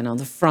headline on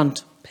the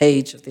front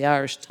page of the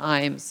Irish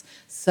Times,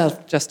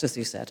 just as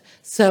you said,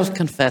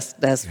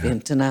 self-confessed lesbian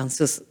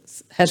denounces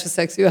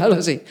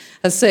heterosexuality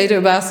as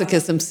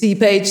sadomasochism, see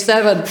page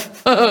 7.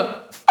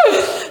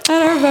 And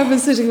I remember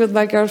sitting with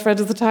my girlfriend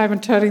at the time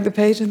and turning the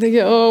page and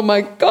thinking, oh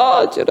my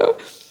God, you know,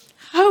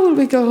 how will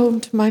we go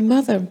home to my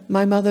mother?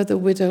 My mother, the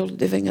widow,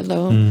 living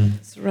alone,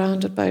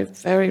 surrounded by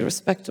very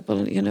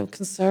respectable, you know,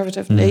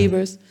 conservative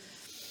neighbours.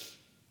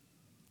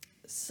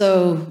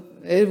 So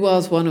it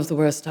was one of the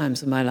worst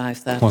times of my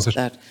life that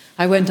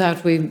I went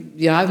out.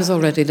 I was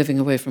already living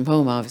away from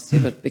home, obviously,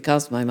 but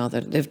because my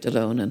mother lived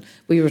alone and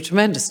we were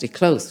tremendously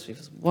close, she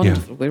was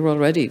wonderful. We were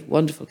already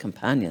wonderful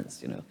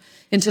companions, you know,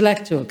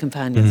 intellectual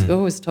companions. We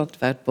always talked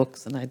about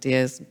books and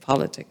ideas and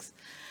politics.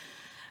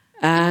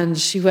 And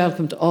she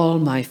welcomed all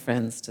my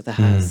friends to the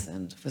house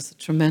and was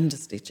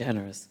tremendously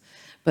generous.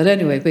 But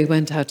anyway, we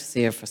went out to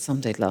see her for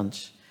Sunday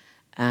lunch.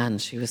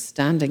 And she was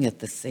standing at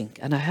the sink.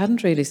 And I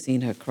hadn't really seen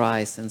her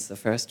cry since the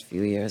first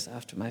few years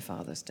after my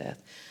father's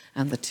death.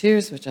 And the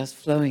tears were just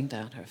flowing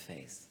down her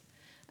face.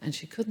 And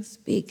she couldn't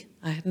speak.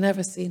 I had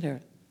never seen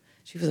her.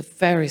 She was a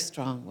very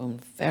strong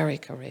woman, very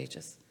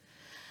courageous,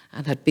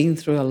 and had been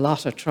through a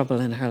lot of trouble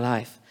in her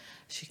life.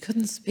 She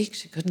couldn't speak.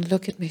 She couldn't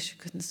look at me. She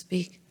couldn't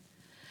speak.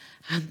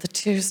 And the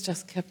tears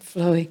just kept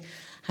flowing.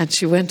 And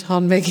she went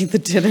on making the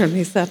dinner, and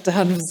we sat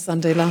down for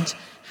Sunday lunch,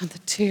 and the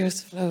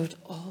tears flowed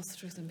all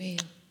through the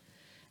meal.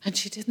 And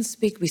she didn't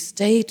speak. We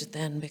stayed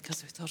then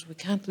because we thought we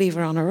can't leave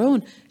her on her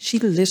own. She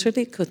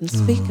literally couldn't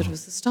speak. It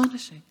was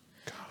astonishing.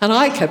 And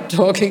I kept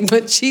talking,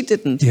 but she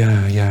didn't.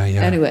 Yeah.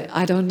 Anyway,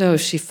 I don't know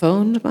if she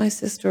phoned my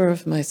sister or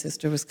if my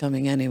sister was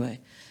coming anyway.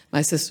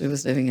 My sister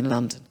was living in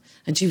London,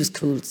 and she was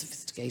cool,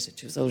 sophisticated.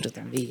 She was older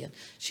than me, and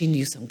she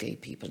knew some gay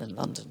people in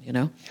London, you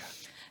know.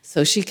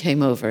 So she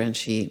came over and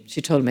she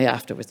told me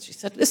afterwards, she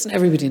said, listen,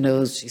 everybody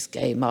knows she's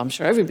gay, Mom.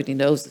 Sure, everybody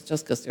knows it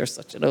just because you're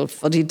such an old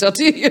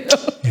fuddy-duddy, you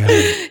know.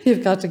 Yeah.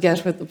 You've got to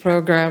get with the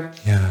programme.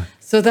 Yeah.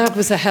 So that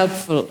was a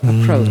helpful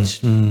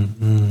approach.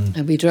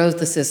 And we drove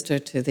the sister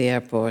to the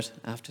airport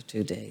after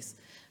 2 days.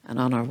 And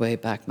on our way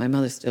back, my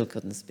mother still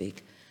couldn't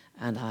speak.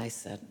 And I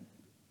said,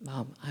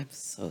 Mom, I'm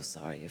so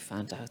sorry you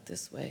found out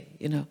this way.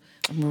 You know,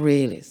 I'm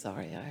really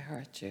sorry I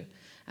hurt you.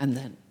 And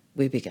then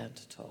we began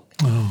to talk.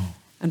 Oh.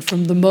 And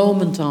from the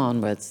moment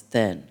onwards,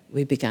 then,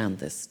 we began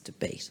this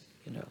debate,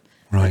 you know.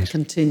 Right. It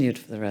continued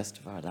for the rest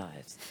of our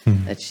lives.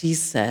 That she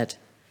said,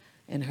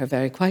 in her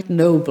very quite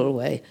noble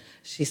way,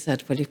 she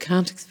said, well, you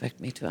can't expect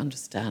me to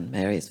understand.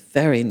 Mary is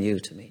very new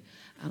to me,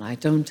 and I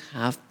don't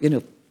have, you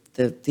know,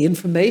 the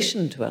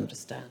information to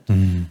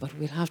understand, but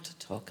we'll have to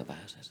talk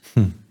about it.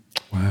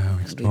 Wow,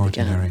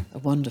 extraordinary. And we began a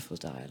wonderful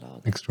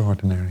dialogue.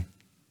 Extraordinary.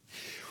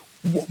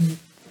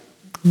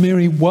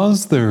 Mary,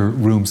 was there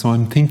room, so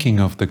I'm thinking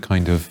of the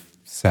kind of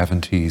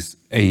 70s,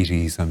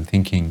 80s, I'm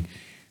thinking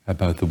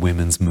about the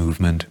women's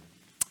movement,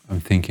 I'm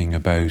thinking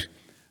about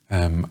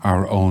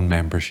our own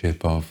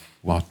membership of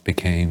what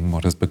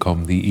has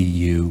become the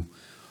EU,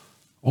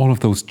 all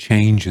of those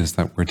changes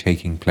that were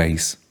taking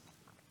place.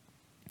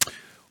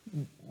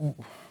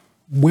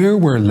 Where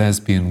were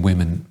lesbian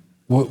women?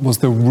 Was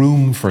there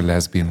room for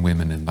lesbian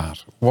women in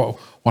that?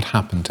 What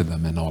happened to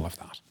them in all of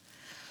that?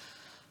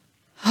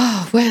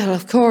 Oh, well,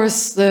 of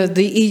course,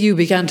 the EU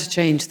began to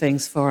change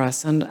things for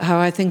us. And how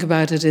I think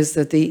about it is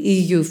that the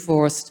EU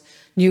forced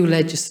new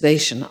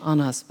legislation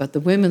on us, but the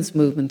women's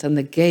movement and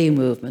the gay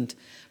movement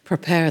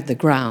prepared the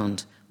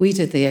ground. We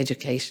did the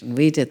education,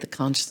 we did the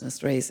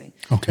consciousness raising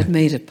that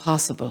made it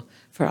possible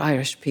for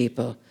Irish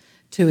people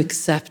to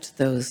accept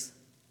those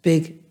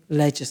big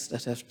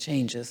legislative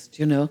changes,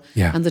 you know?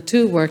 Yeah. And the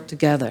two worked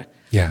together.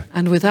 Yeah.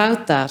 And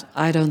without that,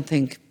 I don't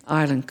think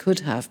Ireland could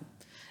have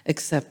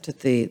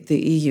accepted the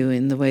EU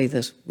in the way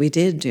that we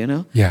did, you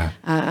know? Yeah.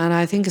 And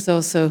I think it's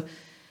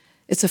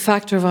a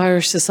factor of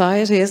Irish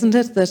society, isn't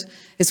it? That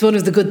it's one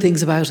of the good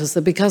things about us,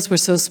 that because we're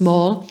so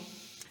small,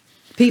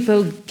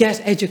 people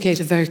get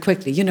educated very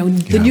quickly. You know,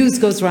 the news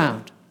goes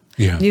round.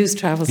 Yeah. News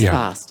travels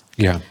fast.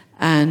 Yeah.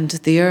 And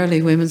the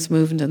early women's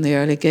movement and the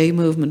early gay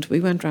movement,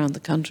 we went around the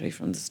country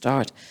from the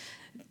start,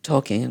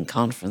 talking in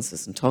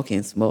conferences and talking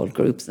in small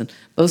groups, and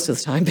most of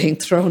the time being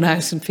thrown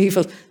out and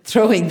people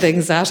throwing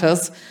things at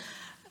us.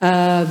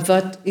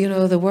 But, you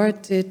know, the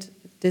word did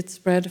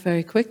spread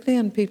very quickly,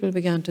 and people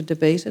began to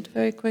debate it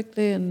very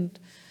quickly, and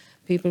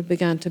people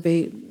began to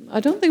be... I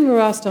don't think we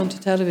were asked onto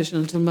television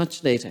until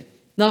much later.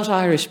 Not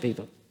Irish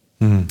people.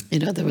 You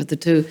know, there were the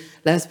two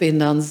lesbian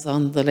nuns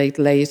on the Late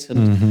Late,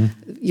 and,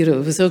 you know,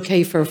 it was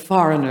okay for a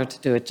foreigner to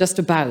do it, just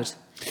about.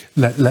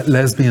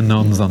 Lesbian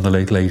nuns on the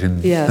Late Late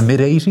in Yes. the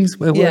mid-80s?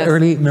 Yes.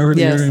 Early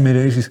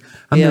mid-80s.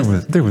 And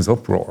Yes. there was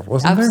uproar,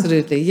 wasn't there?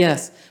 Absolutely,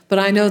 yes. But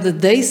I know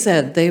that they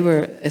said they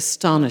were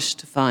astonished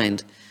to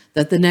find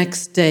that the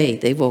next day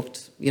they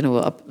walked, you know,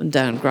 up and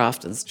down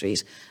Grafton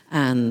Street,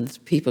 and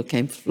people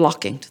came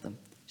flocking to them,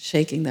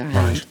 shaking their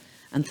hand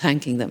and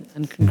thanking them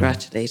and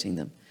congratulating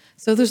them.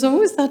 So there's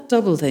always that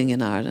double thing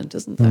in Ireland,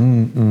 isn't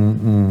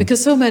there?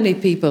 Because so many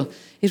people,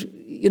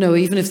 you know,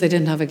 even if they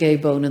didn't have a gay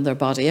bone in their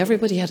body,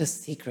 everybody had a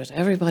secret.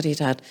 Everybody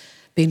had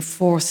been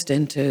forced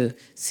into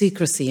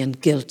secrecy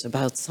and guilt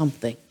about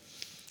something.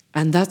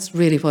 And that's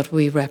really what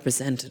we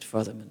represented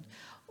for them. And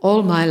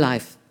all my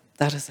life,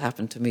 that has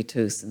happened to me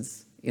too,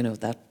 since, you know,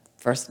 that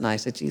first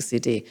night at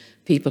UCD.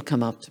 People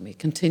come up to me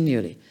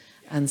continually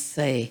and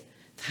say,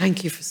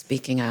 thank you for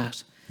speaking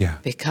out. Yeah.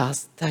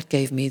 Because that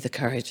gave me the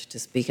courage to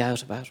speak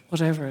out about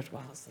whatever it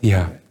was.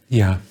 Yeah.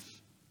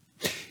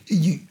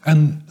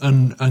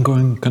 And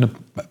going kind of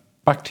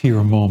back to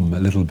your mum a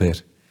little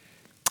bit.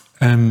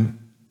 I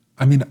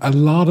mean, a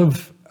lot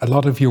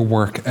of your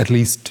work, at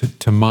least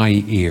to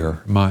my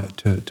ear,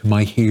 to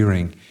my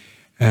hearing,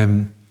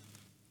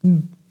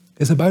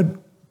 is about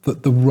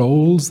the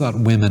roles that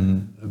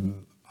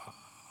women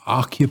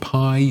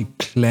occupy,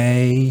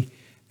 play,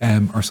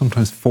 are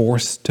sometimes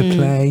forced to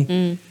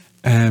play.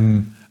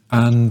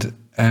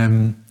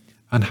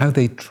 And how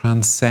they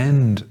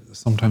transcend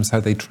some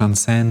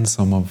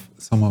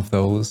of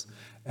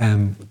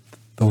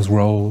those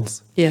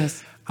roles.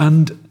 Yes.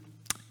 And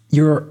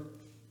you're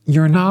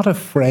not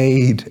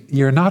afraid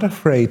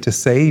to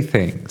say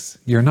things.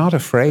 You're not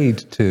afraid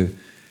to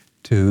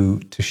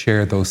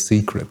share those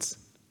secrets.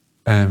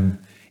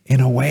 In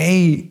a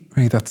way,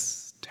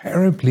 that's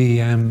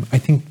terribly, I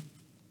think,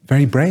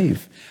 very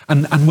brave.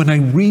 And when I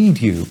read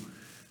you,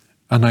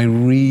 And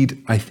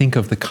I think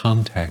of the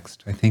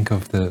context, I think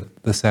of the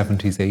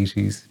 70s,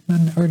 80s,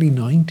 and early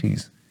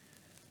 90s.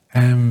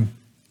 And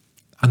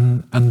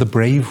the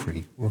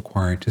bravery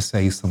required to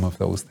say some of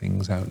those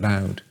things out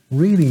loud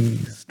really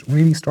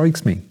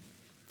strikes me.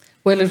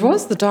 Well, it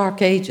was the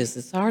dark ages.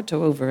 It's hard to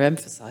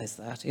overemphasize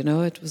that. You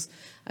know, it was,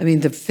 I mean,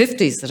 the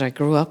 50s that I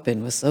grew up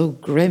in was so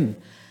grim.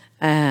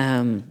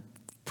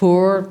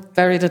 Poor,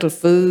 very little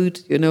food,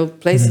 you know,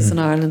 places in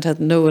Ireland had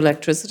no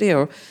electricity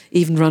or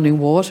even running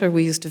water.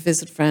 We used to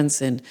visit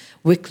friends in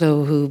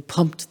Wicklow who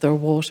pumped their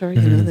water,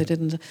 you know, they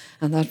didn't,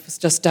 and that was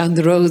just down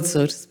the road,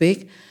 so to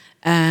speak.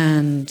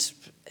 And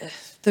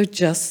they're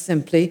just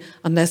simply,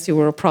 unless you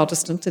were a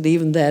Protestant, and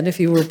even then, if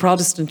you were a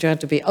Protestant, you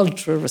had to be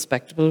ultra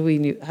respectable.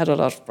 We had a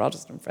lot of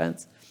Protestant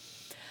friends.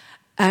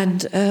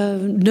 And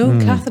no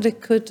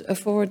Catholic could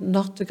afford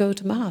not to go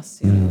to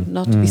Mass, you know,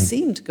 not to be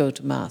seen to go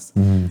to Mass.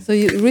 So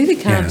you really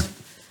can't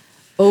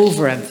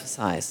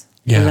overemphasize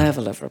the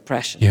level of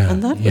repression.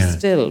 And that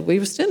was we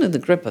were still in the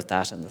grip of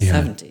that in the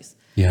 70s.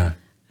 Yeah.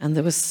 And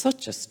there was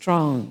such a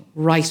strong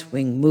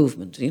right-wing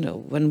movement, you know,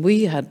 when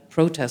we had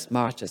protest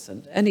marches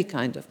and any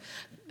kind of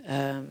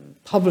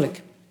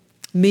public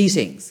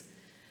meetings,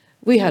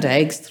 we had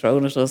eggs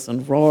thrown at us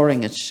and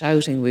roaring and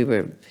shouting. We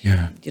were, you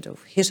know,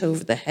 hit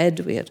over the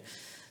head. We had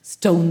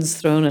stones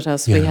thrown at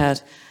us. We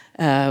had,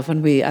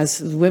 when we, as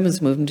the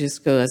women's movement used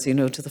to go, as you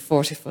know, to the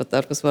 40-foot,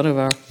 that was one of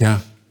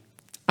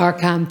our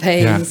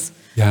campaigns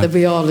that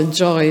we all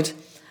enjoyed.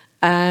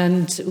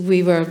 And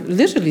we were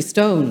literally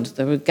stoned.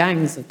 There were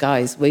gangs of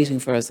guys waiting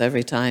for us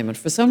every time. And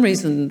for some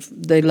reason,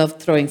 they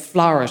loved throwing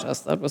flour at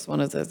us. That was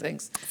one of the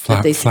things.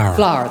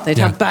 Flour. They'd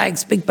have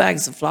bags, big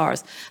bags of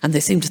flowers. And they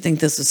seemed to think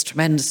this was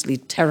tremendously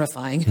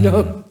terrifying, you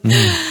know.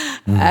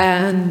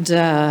 And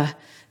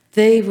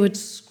they would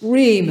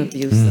scream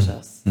abuse at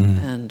us.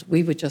 And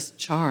we would just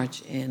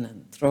charge in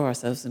and throw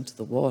ourselves into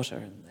the water.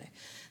 And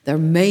their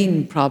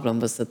main problem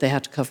was that they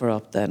had to cover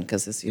up then,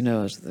 because as you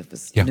know, there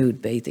was nude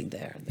bathing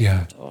there. And they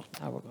thought, oh,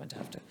 now we're going to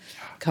have to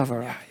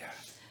cover up.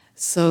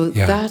 So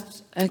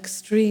that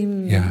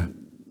extreme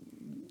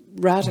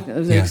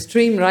radical, the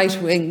extreme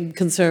right-wing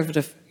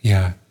conservative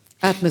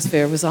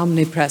atmosphere was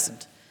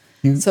omnipresent.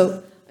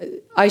 So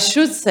I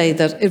should say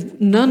that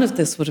none of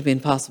this would have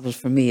been possible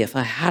for me if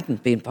I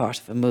hadn't been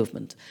part of a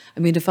movement. I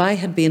mean, if I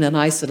had been an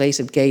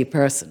isolated gay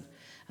person,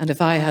 and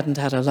if I hadn't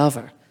had a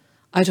lover,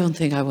 I don't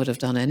think I would have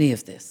done any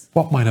of this.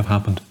 What might have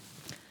happened?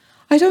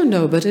 I don't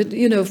know, but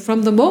you know,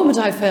 from the moment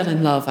I fell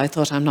in love, I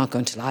thought, I'm not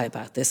going to lie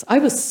about this. I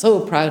was so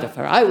proud of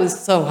her. I was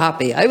so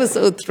happy. I was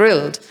so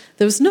thrilled.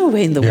 There was no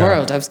way in the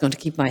world I was going to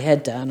keep my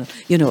head down and,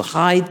 you know,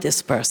 hide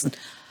this person.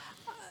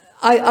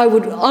 I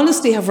would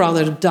honestly have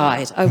rather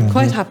died. I'm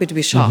quite happy to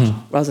be shot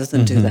rather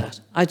than do that.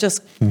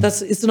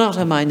 It's not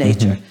in my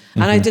nature.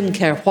 And I didn't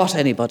care what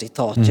anybody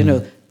thought, you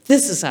know.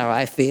 This is how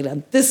I feel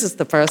and this is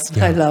the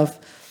person I love.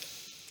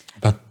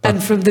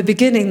 And from the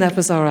beginning, that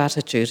was our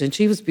attitude. And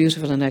she was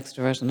beautiful and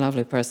extrovert and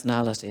lovely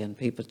personality. And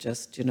people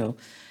just, you know,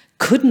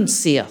 couldn't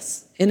see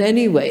us in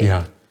any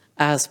way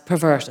as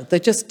perverted. They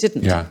just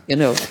didn't, you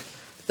know.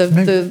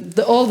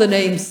 All the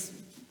names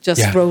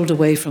just rolled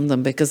away from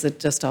them because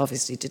it just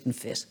obviously didn't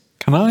fit.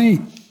 Can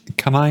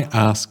I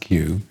ask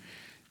you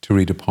to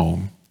read a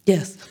poem?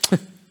 Yes.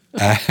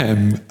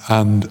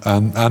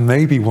 and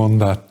maybe one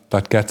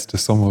that gets to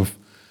some of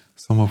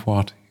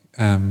what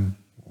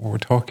we're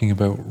talking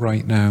about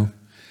right now.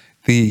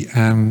 The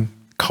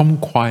 "Come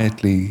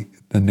quietly,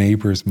 the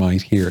neighbours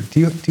might hear." Do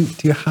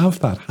you have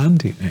that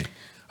handy?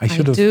 I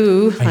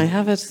do. I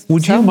have it.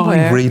 Would somewhere.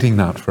 You mind reading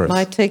that for us?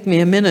 Might take me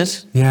a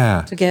minute.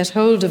 To get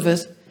hold of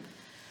it.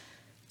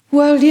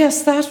 Well,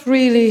 yes, that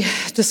really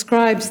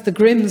describes the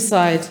grim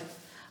side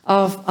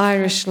of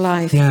Irish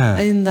life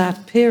in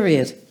that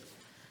period.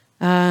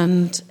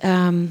 And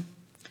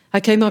I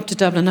came up to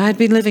Dublin. I had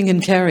been living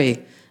in Kerry.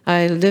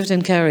 I lived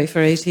in Kerry for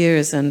 8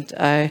 years, and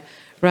I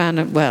ran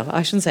it. Well,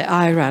 I shouldn't say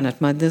I ran it.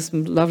 This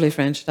lovely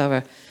French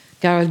lover,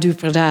 Garel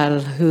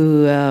Dupredal,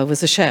 who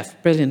was a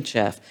chef, brilliant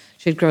chef.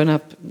 She'd grown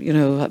up, you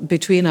know,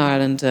 between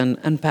Ireland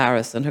and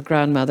Paris, and her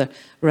grandmother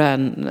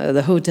ran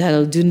the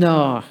Hotel du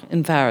Nord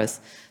in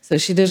Paris. So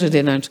she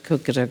literally learned to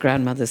cook at her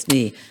grandmother's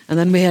knee. And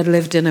then we had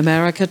lived in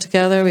America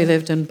together. We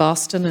lived in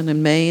Boston and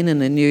in Maine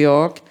and in New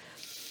York.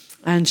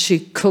 And she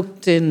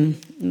cooked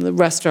in the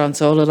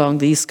restaurants all along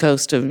the East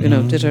Coast, and, you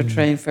know, did her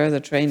further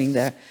training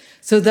there.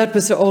 So that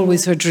was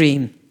always her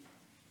dream.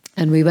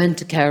 And we went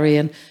to Kerry,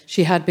 and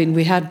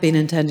we had been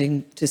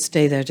intending to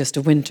stay there just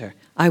a winter.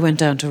 I went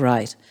down to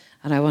write,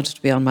 and I wanted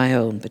to be on my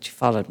own, but she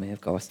followed me, of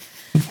course.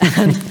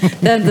 And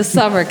then the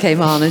summer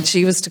came on, and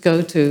she was to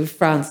go to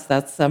France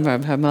that summer.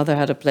 Her mother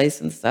had a place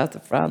in the south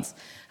of France,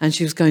 and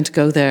she was going to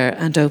go there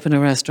and open a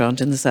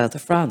restaurant in the south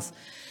of France.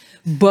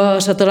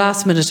 But at the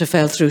last minute it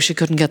fell through. She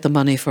couldn't get the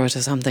money for it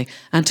or something.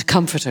 And to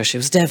comfort her, she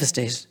was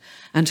devastated.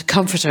 And to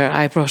comfort her,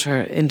 I brought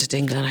her into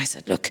Dingle, and I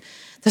said, look,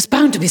 there's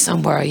bound to be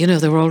somewhere. You know,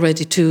 there were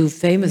already 2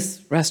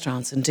 famous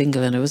restaurants in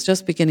Dingle, and it was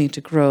just beginning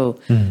to grow,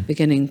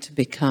 beginning to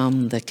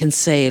become the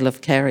Kinsale of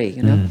Kerry,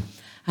 you know.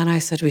 And I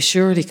said, we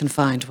surely can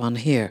find one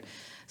here.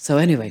 So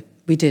anyway,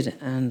 we did,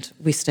 and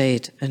we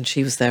stayed, and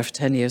she was there for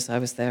 10 years, I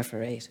was there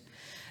for 8.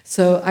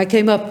 So I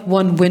came up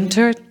one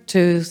winter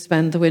to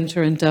spend the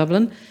winter in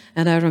Dublin,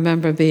 and I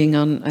remember being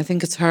on, I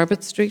think it's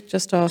Herbert Street,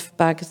 just off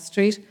Bagot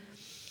Street,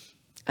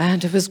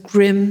 and it was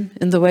grim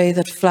in the way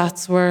that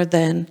flats were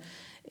then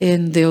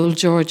in the old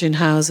Georgian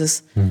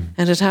houses,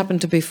 and it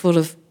happened to be full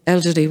of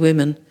elderly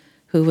women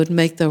who would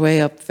make their way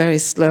up very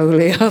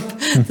slowly up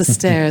the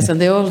stairs, and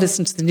they all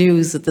listened to the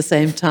news at the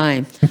same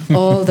time.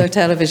 All their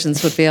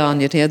televisions would be on.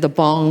 You'd hear the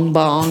bong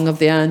bong of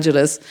the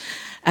Angelus,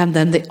 and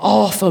then the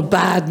awful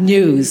bad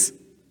news.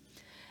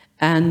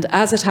 And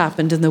as it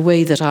happened in the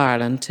way that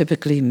Ireland,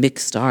 typically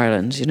mixed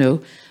Ireland, you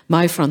know,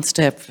 my front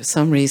step for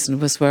some reason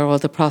was where all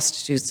the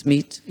prostitutes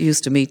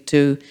used to meet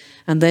too,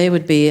 and they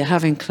would be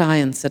having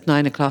clients at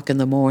 9 o'clock in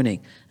the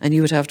morning, and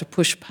you would have to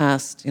push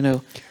past, you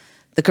know,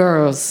 the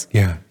girls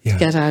to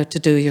get out to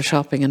do your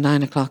shopping at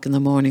 9 o'clock in the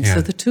morning.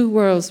 So the two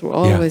worlds were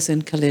always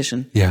in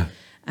collision.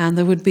 And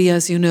there would be,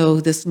 as you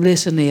know, this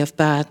litany of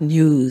bad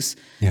news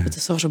with the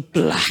sort of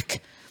black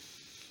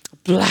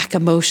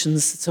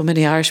emotions that so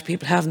many Irish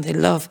people have and they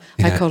love.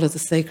 I call it the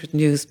sacred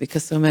news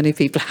because so many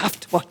people have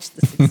to watch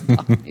the 6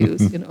 o'clock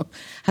news, you know.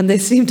 And they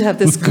seem to have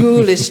this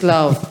ghoulish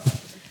love.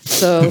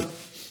 So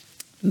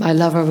my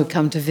lover would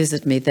come to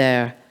visit me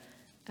there,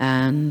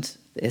 and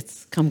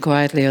it's Come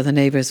Quietly or the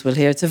Neighbours Will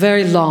Hear. It's a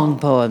very long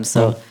poem,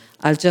 so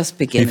I'll just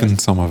begin even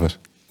some of it.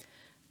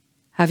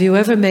 Have you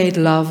ever made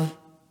love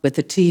with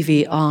the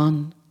TV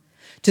on,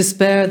 to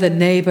spare the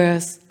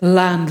neighbours,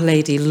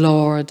 landlady,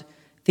 lord,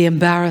 the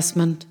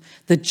embarrassment,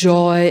 the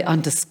joy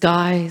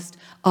undisguised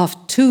of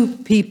two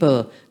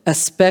people,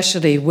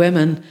 especially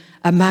women?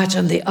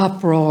 Imagine the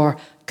uproar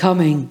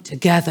coming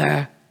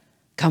together.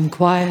 Come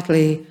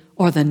quietly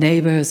or the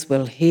neighbours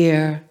will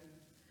hear.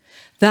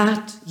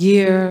 That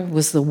year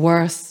was the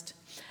worst,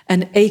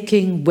 an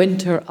aching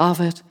winter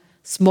of it,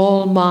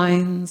 small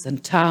mines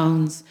and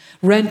towns,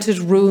 rented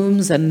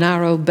rooms and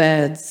narrow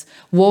beds,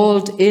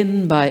 walled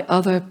in by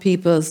other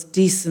people's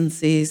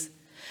decencies.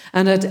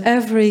 And at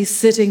every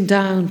sitting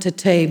down to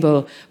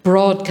table,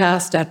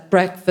 broadcast at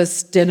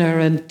breakfast, dinner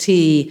and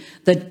tea,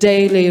 the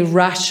daily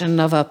ration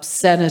of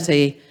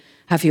obscenity.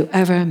 Have you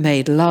ever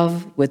made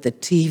love with the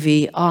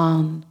TV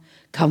on?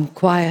 Come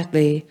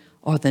quietly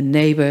or the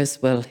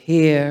neighbours will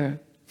hear.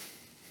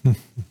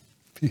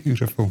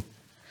 Beautiful.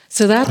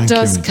 So that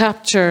does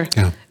capture,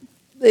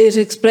 it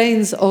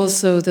explains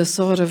also the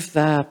sort of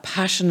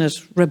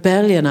passionate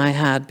rebellion I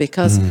had,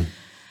 because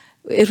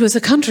it was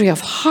a country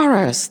of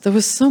horrors. There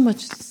was so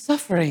much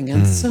suffering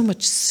and so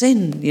much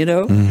sin, you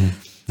know,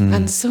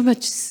 and so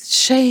much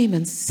shame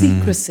and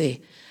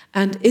secrecy.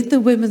 And in the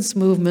women's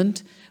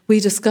movement, we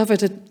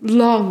discovered it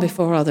long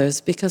before others,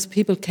 because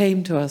people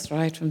came to us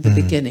right from the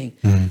beginning,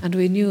 and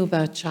we knew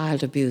about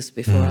child abuse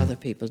before other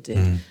people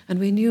did, and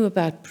we knew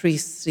about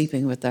priests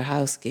sleeping with their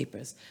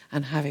housekeepers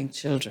and having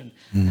children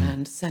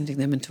and sending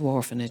them into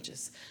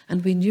orphanages,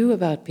 and we knew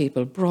about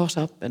people brought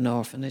up in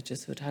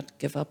orphanages who'd had to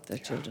give up their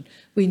children.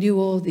 We knew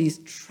all these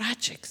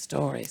tragic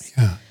stories.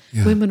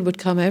 Women would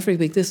come every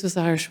week. This was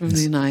Irish Women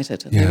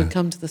United, and they would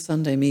come to the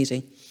Sunday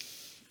meeting,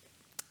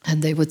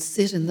 and they would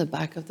sit in the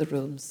back of the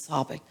room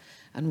sobbing.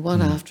 And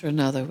one after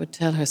another would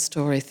tell her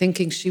story,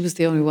 thinking she was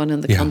the only one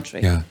in the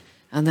country.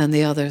 And then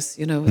the others,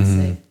 you know, would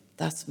say,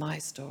 that's my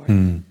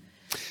story.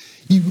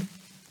 You,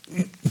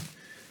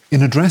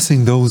 in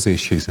addressing those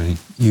issues,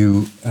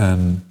 you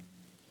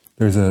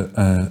there's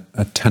a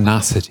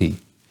tenacity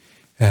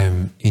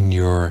in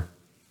your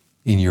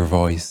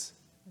voice,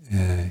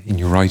 in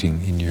your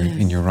writing,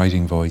 in your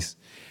writing voice.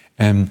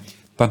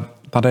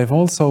 But I've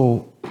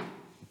also,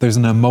 there's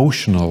an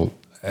emotional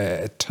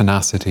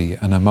tenacity,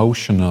 an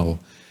emotional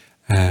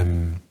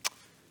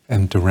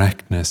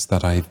directness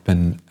that I've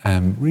been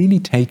really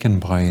taken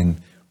by in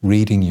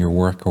reading your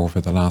work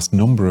over the last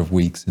number of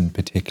weeks, in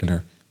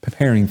particular,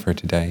 preparing for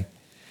today.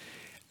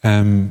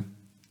 And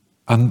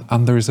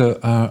there's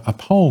a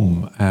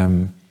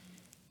poem,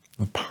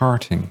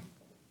 Parting.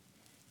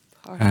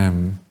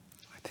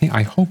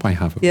 I hope I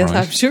have it right. Yes,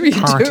 I'm sure you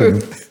Parting.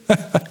 do.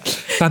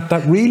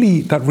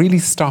 that really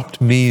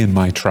stopped me in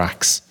my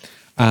tracks.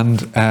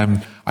 And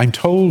I'm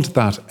told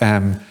that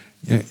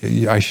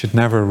I should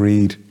never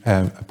read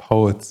a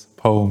poet's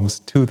poems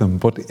to them,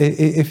 but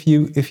if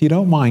you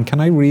don't mind, can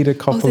I read a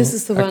couple? Oh, this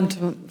is the one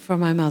for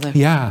my mother.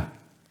 Yeah.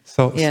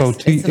 So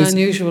it's an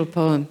unusual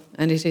poem,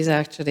 and it is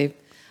actually,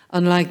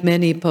 unlike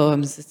many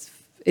poems,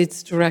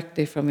 it's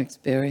directly from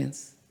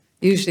experience.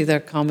 Usually they're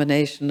a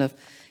combination of,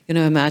 you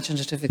know,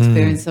 imaginative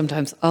experience.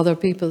 Sometimes other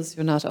people's.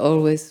 You're not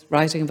always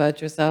writing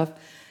about yourself.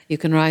 You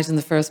can write in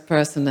the first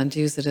person and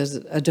use it as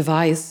a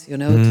device, you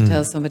know, to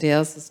tell somebody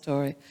else's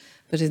story.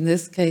 But in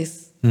this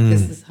case,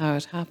 this is how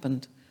it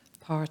happened.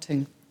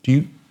 Parting.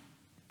 Do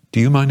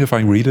you mind if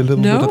I read a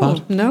little bit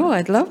of that? No,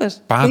 I'd love it.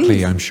 Badly,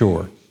 please. I'm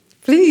sure.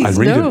 Please, I'll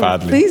read it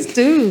badly. Please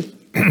do.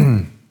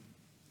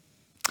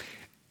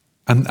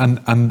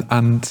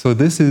 and so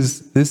this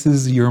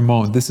is your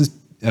mom. This is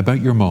about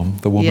your mom,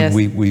 the woman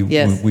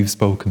we've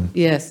spoken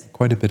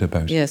quite a bit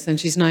about. Yes, and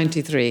she's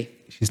 93.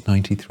 She's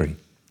 93.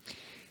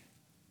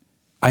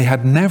 I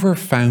had never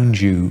found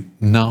you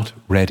not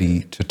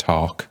ready to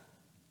talk.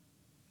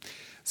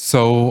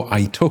 So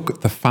I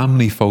took the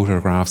family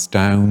photographs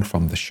down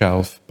from the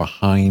shelf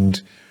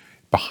behind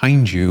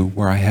you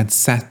where I had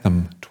set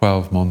them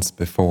 12 months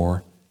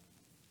before.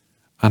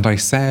 And I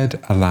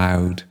said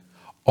aloud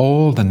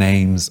all the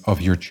names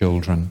of your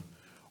children,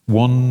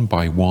 one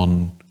by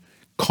one,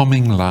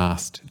 coming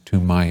last to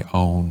my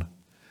own.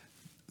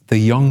 The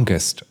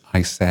youngest,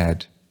 I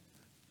said.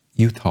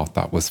 You thought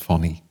that was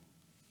funny.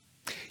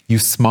 You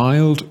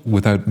smiled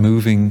without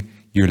moving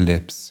your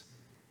lips.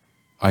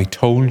 I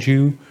told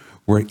you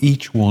where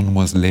each one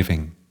was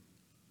living,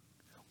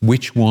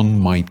 which one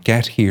might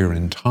get here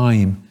in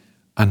time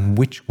and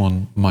which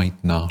one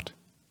might not.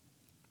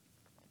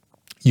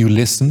 You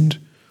listened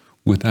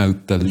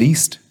without the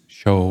least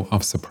show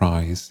of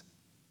surprise.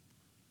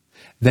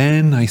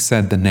 Then I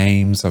said the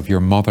names of your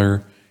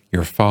mother,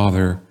 your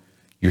father,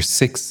 your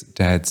 6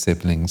 dead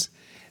siblings.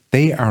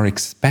 They are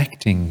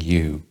expecting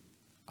you.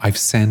 I've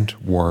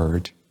sent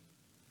word.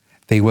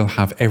 They will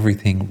have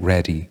everything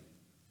ready.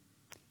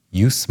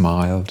 You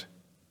smiled.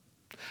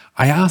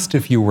 I asked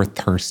if you were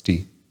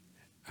thirsty,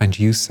 and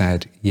you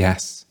said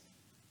yes.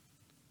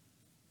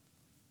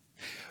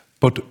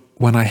 But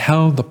when I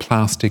held the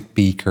plastic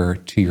beaker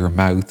to your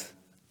mouth,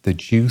 the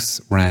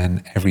juice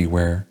ran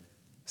everywhere,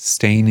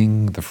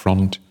 staining the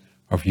front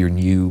of your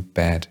new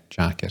bed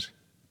jacket.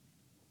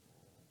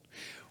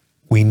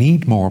 We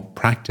need more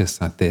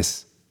practice at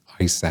this,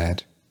 I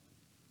said.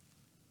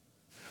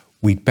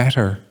 We'd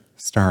better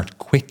start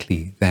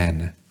quickly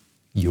then,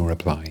 you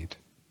replied.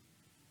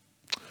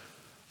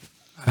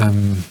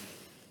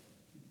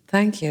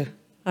 Thank you.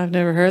 I've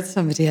never heard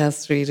somebody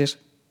else read it.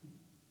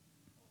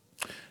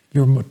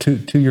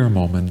 To your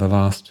mum in the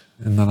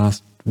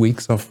last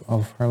weeks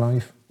of her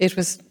life? It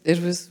was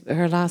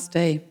her last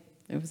day.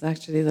 It was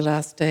actually the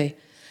last day.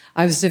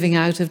 I was living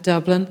out of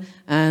Dublin,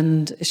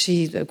 and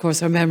she, of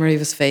course, her memory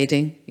was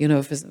fading,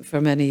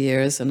 for many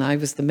years, and I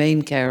was the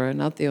main carer,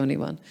 not the only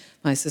one.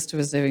 My sister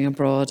was living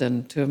abroad,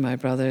 and 2 of my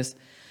brothers.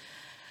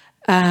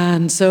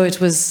 And so it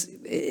was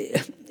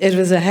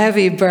a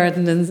heavy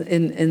burden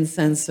in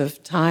sense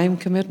of time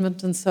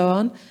commitment and so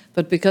on.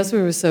 But because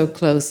we were so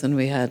close and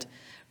we had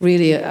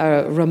really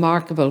a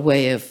remarkable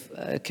way of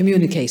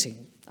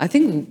communicating, I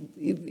think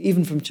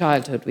even from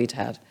childhood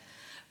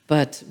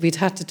but we'd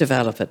had to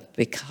develop it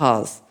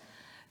because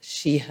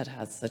she had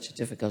had such a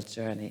difficult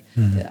journey.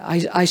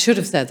 I should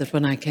have said that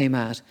when I came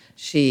out,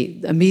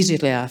 she,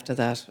 immediately after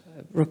that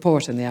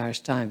report in the Irish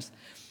Times,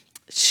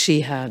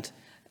 she had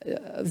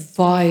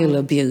vile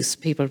abuse,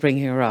 people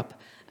bringing her up,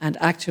 and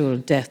actual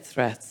death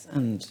threats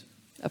and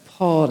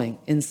appalling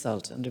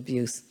insult and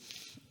abuse.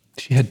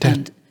 She had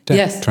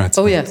death threats?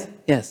 Oh, yes.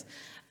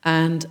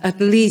 And at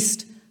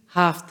least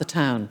half the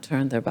town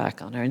turned their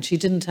back on her. And she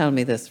didn't tell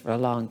me this for a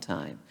long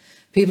time.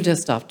 People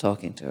just stopped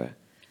talking to her.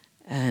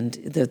 And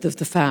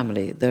the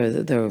family,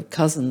 their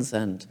cousins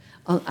and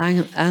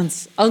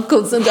aunts,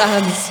 uncles and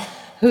aunts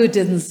who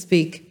didn't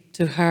speak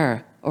to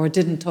her or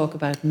didn't talk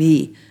about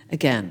me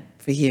again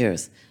for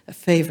years. A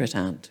favourite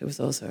aunt who was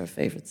also her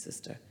favourite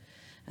sister.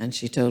 And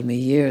she told me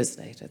years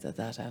later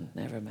that aunt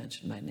never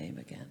mentioned my name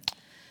again.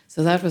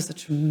 So that was a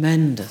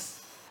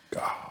tremendous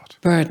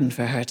burden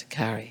for her to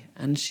carry.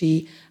 And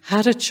she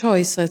had a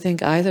choice, I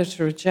think, either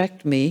to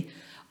reject me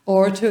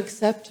or to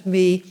accept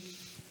me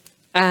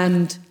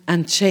and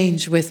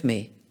change with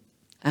me.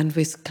 And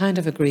we kind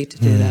of agreed to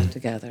do that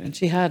together. And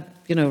she had,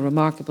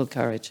 remarkable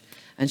courage.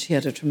 And she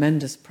had a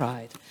tremendous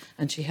pride.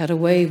 And she had a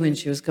way when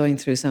she was going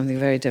through something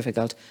very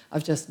difficult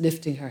of just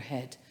lifting her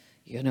head.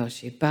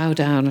 She'd bow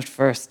down at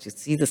first, you'd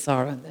see the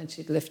sorrow, and then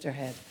she'd lift her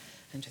head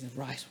and she'd think,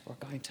 right, we're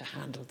going to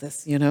handle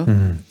this,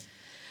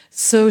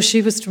 So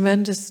she was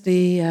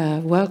tremendously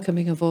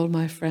welcoming of all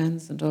my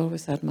friends and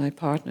always had my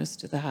partners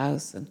to the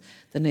house, and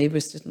the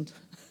neighbours didn't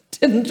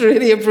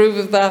really approve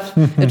of that.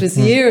 It was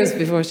years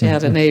before she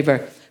had a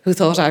neighbour who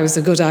thought I was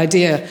a good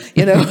idea,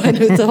 and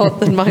who thought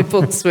that my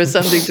books were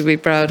something to be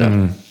proud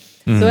of.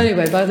 So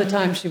anyway, by the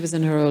time she was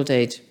in her old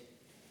age,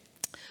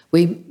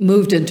 we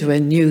moved into a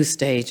new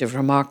stage of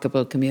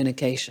remarkable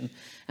communication.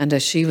 And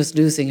as she was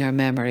losing her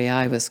memory,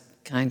 I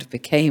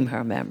became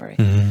her memory.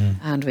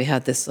 And we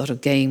had this sort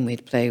of game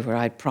we'd play where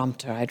I'd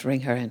prompt her, I'd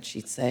ring her and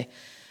she'd say,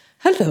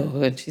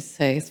 hello. And she'd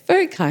say, it's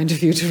very kind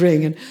of you to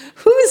ring. And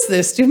who is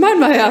this? Do you mind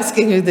my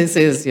asking who this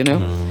is,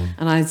 And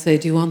I'd say,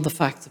 do you want the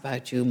facts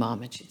about you,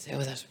 Mom? And she'd say, oh,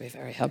 that would be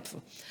very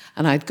helpful.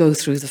 And I'd go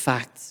through the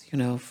facts,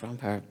 from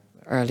her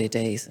early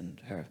days and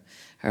her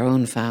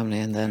own family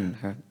and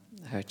then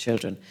her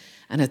children.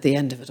 And at the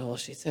end of it all,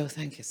 she'd say, oh,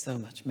 thank you so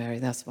much, Mary,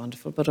 that's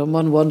wonderful. But on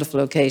one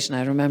wonderful occasion,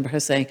 I remember her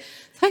saying,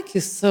 thank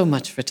you so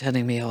much for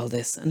telling me all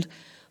this. And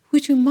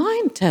would you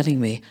mind telling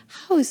me,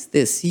 how is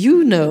this?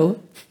 So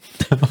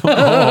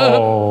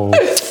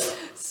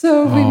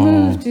we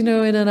moved, in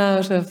and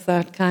out of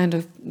that kind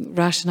of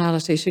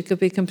rationality. She could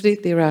be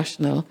completely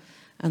rational,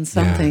 and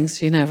some things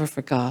she never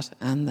forgot,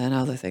 and then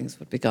other things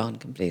would be gone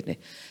completely.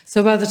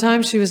 So by the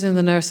time she was in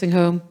the nursing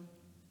home,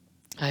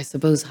 I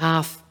suppose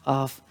half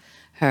of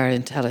her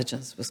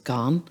intelligence was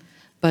gone.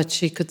 but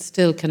she could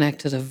still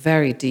connect at a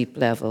very deep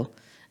level,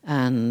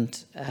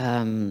 and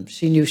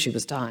she knew she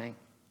was dying.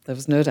 There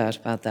was no doubt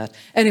about that.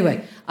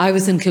 Anyway, I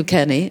was in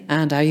Kilkenny,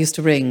 and I used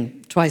to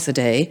ring twice a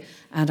day,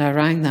 and I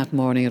rang that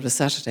morning. It was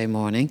Saturday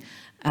morning,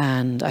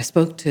 and I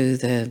spoke to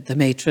the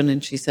matron,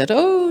 and she said,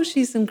 oh,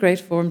 she's in great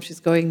form, she's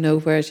going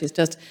nowhere, she's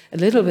just a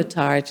little bit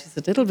tired, she's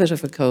a little bit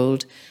of a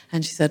cold.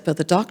 And she said, but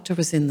the doctor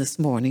was in this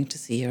morning to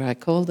see her. I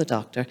called the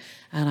doctor,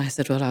 and I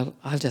said, well,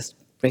 I'll just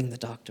bring the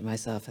doctor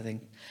myself, I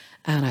think.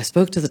 And I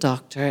spoke to the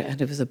doctor,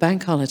 and it was a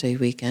bank holiday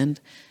weekend,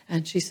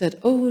 and she said,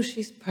 oh,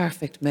 she's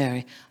perfect,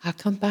 Mary. I'll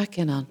come back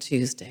in on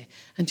Tuesday.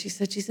 And she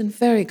said, she's in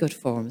very good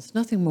form. It's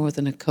nothing more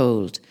than a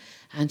cold.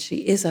 And she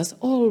is, as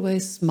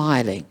always,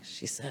 smiling,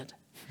 she said.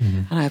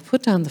 And I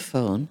put down the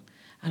phone,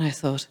 and I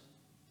thought,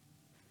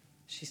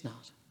 she's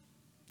not.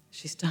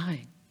 She's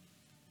dying.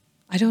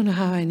 I don't know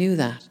how I knew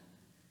that.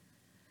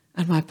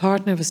 And my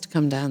partner was to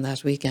come down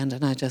that weekend,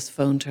 and I just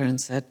phoned her and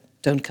said,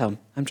 don't come,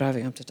 I'm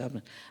driving up to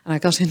Dublin. And I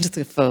got into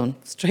the phone,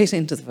 straight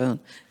into the phone,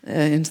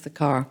 into the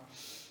car,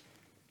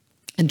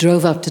 and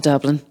drove up to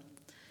Dublin.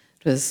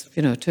 It was,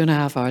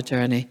 2.5-hour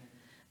journey,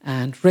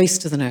 and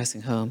raced to the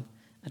nursing home,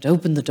 and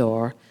opened the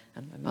door.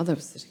 And my mother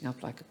was sitting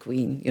up like a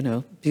queen,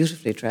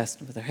 beautifully dressed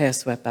and with her hair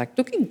swept back,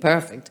 looking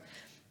perfect.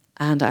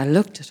 And I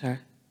looked at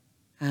her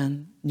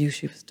and knew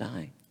she was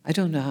dying. I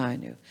don't know how I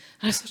knew.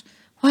 And I thought,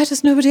 why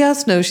does nobody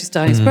else know she's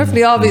dying? It's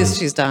perfectly obvious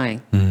she's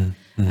dying.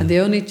 And the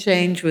only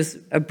change was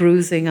a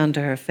bruising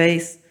under her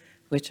face,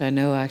 which I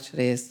know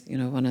actually is,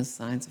 one of the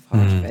signs of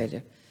heart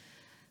failure.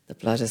 The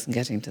blood isn't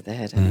getting to the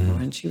head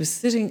anymore. And she was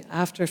sitting,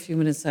 after a few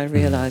minutes, I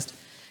realised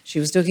she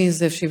was looking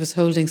as if she was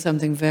holding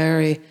something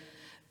very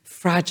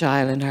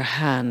fragile in her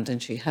hand,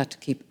 and she had to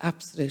keep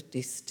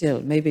absolutely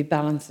still, maybe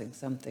balancing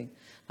something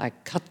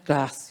like cut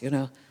glass,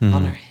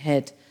 on her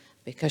head,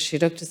 because she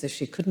looked as if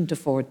she couldn't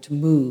afford to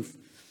move.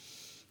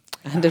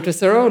 And it was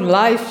her own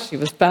life she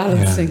was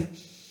balancing. Yeah.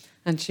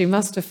 And she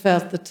must have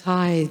felt the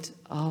tide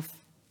of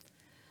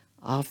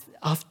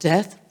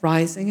death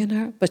rising in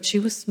her, but she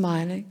was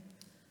smiling.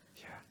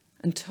 Yeah.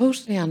 And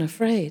totally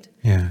unafraid.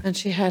 Yeah. And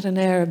she had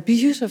a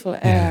beautiful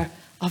air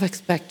of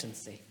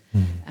expectancy.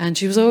 And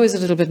she was always a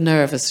little bit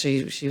nervous.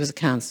 She was a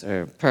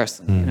Cancer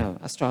person,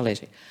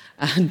 astrology,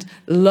 and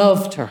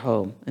loved her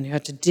home. And you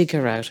had to dig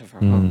her out of her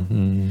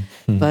home.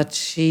 But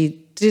she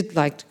did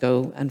like to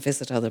go and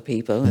visit other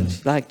people, and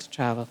she liked to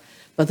travel.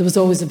 But there was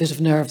always a bit of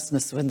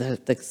nervousness when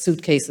the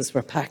suitcases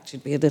were packed.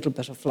 She'd be a little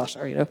bit of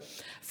flutter,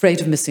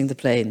 afraid of missing the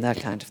plane, that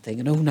kind of thing.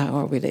 And, oh, now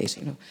are we late,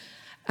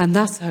 And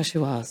that's how she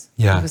was.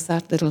 Yeah. It was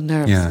that little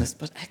nervousness,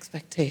 but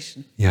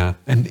expectation. Yeah.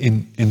 And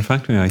in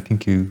fact, I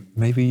think you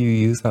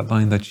use that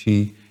line that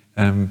she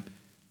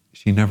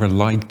never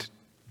liked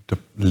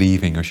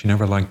leaving, or she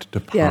never liked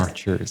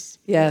departures.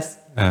 Yes.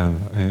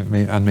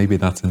 And maybe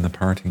that's in the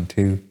parting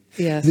too.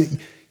 Yes.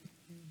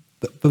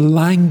 The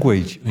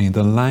language,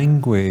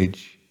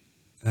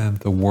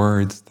 the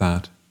words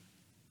that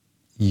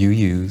you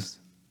use,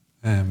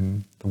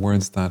 the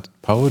words that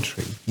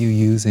poetry you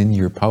use in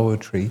your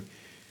poetry,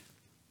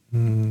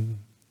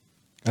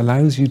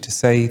 allows you to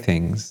say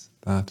things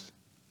that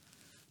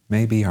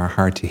maybe are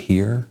hard to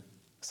hear.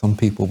 Some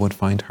people would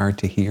find hard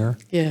to hear.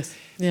 Yes,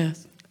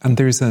 yes. And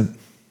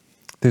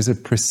there's a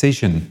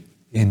precision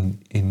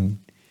in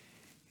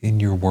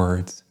your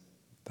words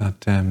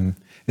that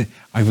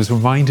I was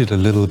reminded a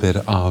little bit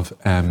of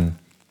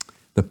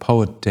the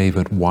poet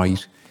David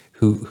White,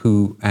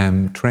 who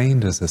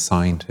trained as a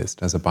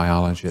scientist, as a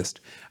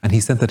biologist, and he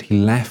said that he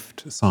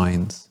left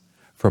science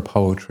for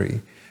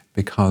poetry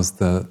because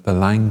the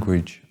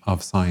language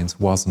of science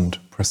wasn't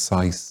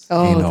precise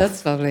enough. Oh,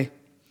 that's lovely.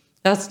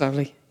 That's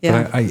lovely.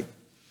 Yeah.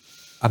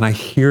 But I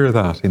hear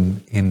that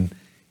in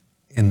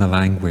the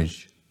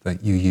language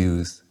that you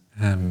use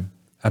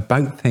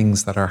about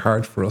things that are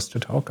hard for us to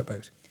talk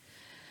about.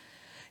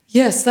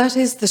 Yes, that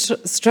is the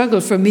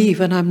struggle for me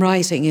when I'm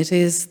writing. It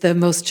is the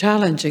most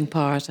challenging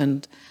part,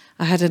 and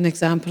I had an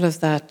example of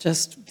that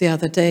just the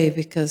other day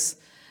because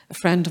a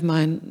friend of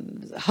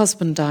mine,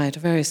 husband died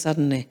very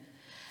suddenly.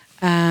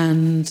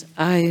 And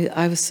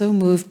I was so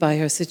moved by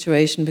her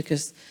situation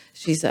because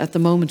she's at the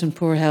moment in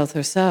poor health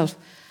herself.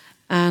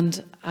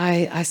 And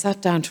I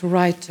sat down to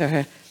write to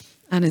her,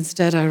 and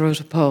instead I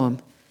wrote a poem.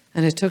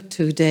 And it took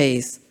 2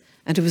 days.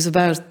 And it was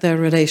about their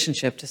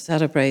relationship, to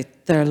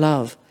celebrate their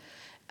love.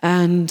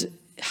 And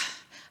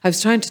I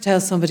was trying to tell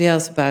somebody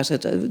else about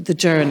it, the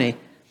journey.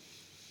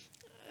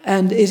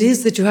 And it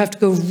is that you have to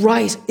go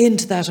right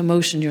into that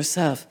emotion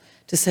yourself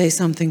to say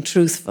something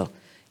truthful.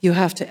 You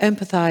have to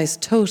empathize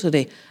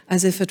totally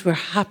as if it were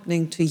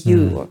happening to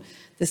you. Or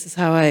this is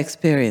how I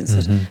experience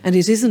it. And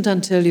it isn't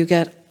until you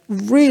get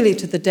really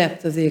to the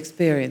depth of the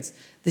experience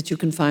that you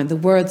can find, the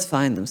words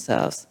find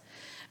themselves.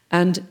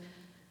 And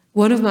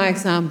one of my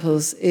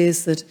examples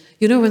is that,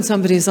 when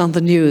somebody is on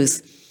the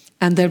news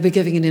and they'll be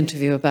giving an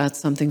interview about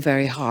something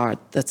very hard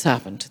that's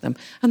happened to them,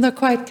 and they're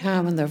quite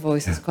calm and their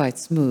voice is quite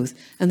smooth,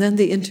 and then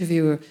the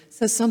interviewer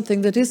says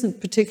something that isn't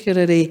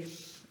particularly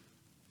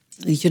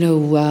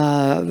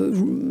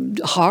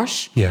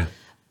harsh,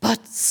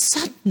 but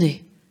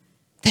suddenly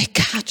they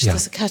catch,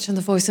 there's a catch in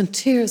the voice, and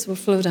tears will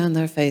flow down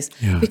their face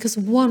because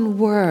one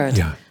word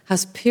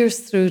has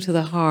pierced through to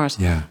the heart.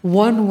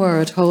 One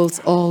word holds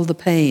all the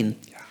pain.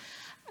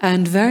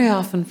 And very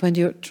often when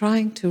you're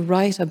trying to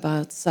write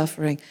about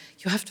suffering,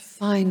 you have to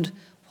find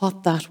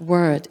what that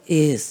word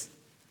is.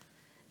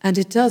 And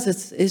it does,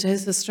 it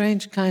is a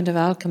strange kind of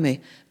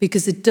alchemy,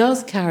 because it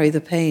does carry the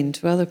pain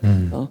to other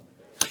people.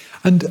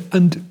 And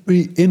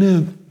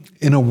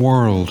in a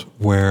world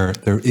where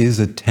there is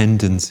a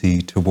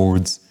tendency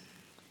towards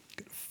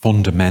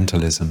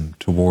fundamentalism,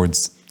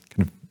 towards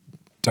kind of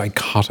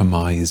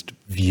dichotomized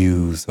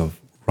views of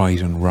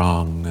right and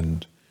wrong,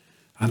 and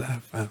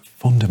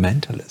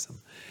fundamentalism,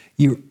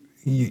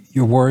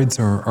 your words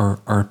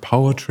or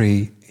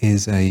poetry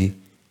is an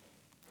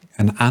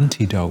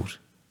antidote.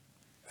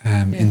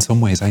 In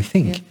some ways, I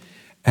think,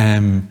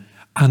 and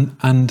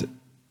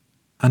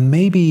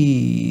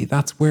maybe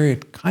that's where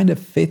it kind of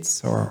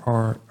fits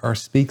or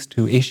speaks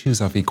to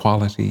issues of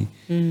equality,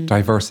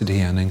 diversity,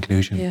 and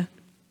inclusion,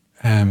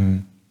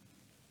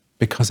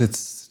 because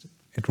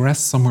it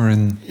rests somewhere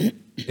in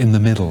the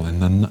middle, in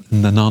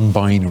the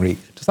non-binary.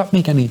 Does that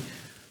make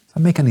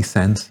any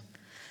sense?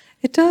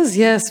 It does,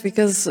 yes,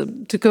 because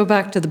to go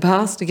back to the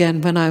past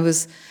again, when I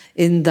was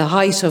in the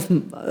height of,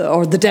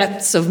 or the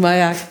depths of my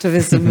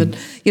activism, and,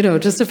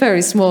 just a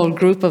very small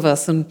group of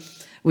us, and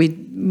we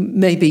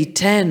maybe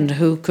 10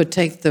 who could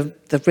take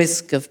the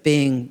risk of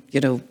being,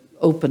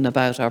 open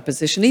about our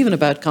position, even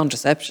about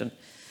contraception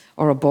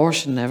or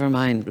abortion, never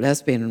mind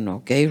lesbian or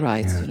gay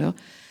rights,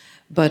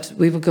 But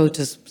we would go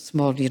to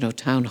small,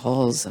 town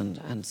halls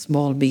and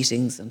small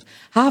meetings, and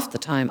half the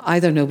time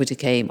either nobody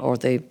came or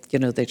they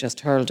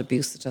just hurled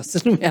abuse at us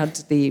and we had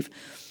to leave.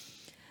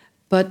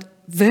 But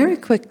very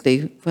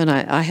quickly, when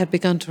I had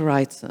begun to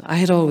write, I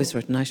had always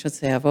written, I should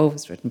say I've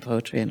always written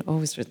poetry and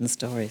always written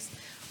stories,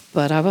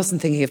 but I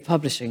wasn't thinking of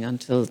publishing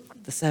until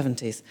the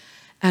 70s.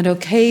 And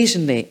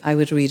occasionally I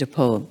would read a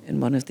poem in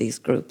one of these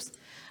groups.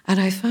 And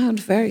I found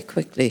very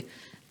quickly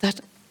that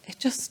it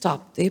just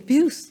stopped the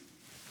abuse.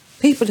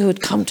 People who had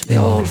come to me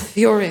all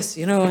furious,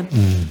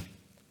 and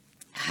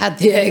had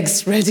the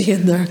eggs ready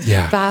in their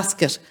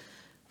basket,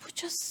 would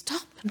just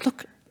stop and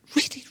look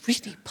really,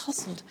 really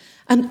puzzled,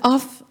 and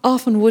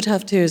often would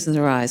have tears in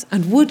their eyes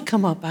and would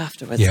come up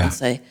afterwards and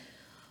say,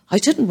 I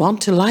didn't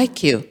want to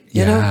like you,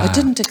 I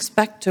didn't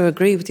expect to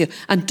agree with you,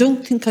 and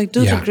don't think I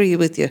don't agree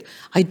with you.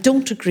 I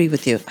don't agree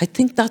with you. I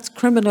think that's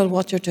criminal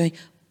what you're doing.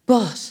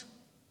 But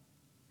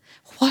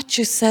what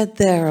you said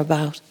there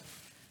about,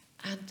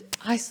 and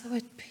I saw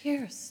it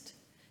pierced.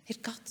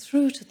 It got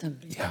through to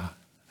them. Yeah.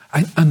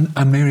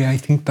 And Mary, I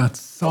think that's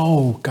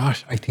so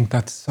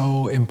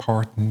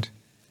important.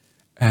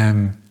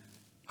 And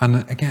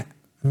again,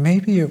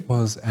 maybe it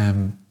was,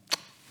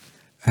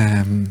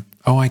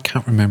 I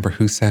can't remember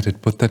who said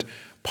it, but that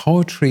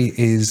poetry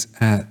is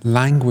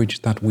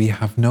language that we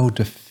have no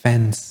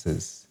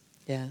defenses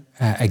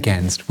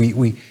against.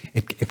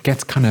 It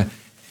gets kind of,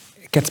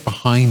 it gets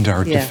behind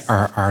our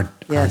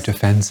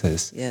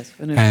defenses. Yes.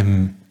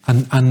 And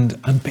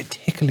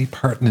particularly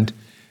pertinent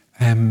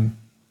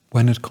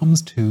when it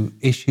comes to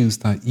issues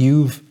that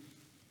you've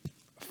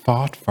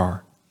fought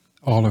for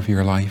all of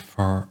your life,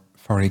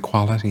 for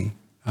equality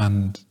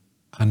and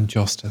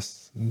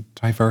justice and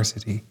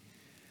diversity.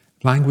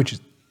 Language,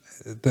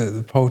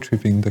 the poetry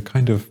being the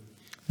kind of,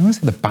 I want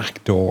to say the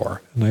back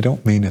door, and I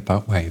don't mean it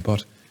that way,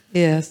 but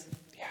the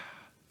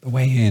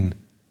way in.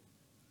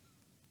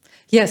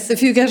 Yes,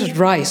 if you get it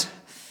right.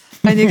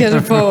 And you get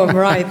a poem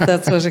right,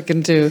 that's what it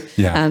can do.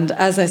 Yeah. And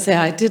as I say,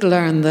 I did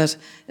learn that,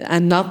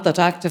 and not that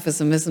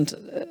activism isn't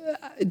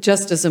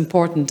just as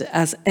important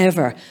as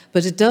ever,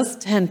 but it does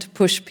tend to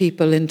push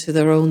people into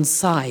their own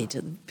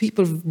side.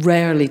 People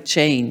rarely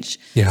change,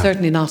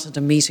 certainly not at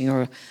a meeting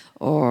or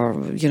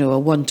a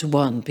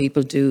one-to-one.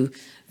 People do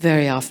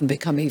very often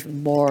become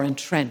even more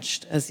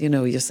entrenched, as you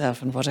know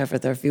yourself, in whatever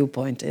their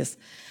viewpoint is.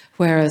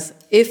 Whereas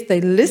if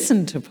they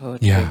listen to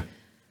poetry,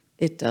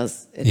 it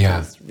does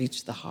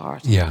reach the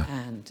heart,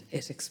 and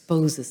it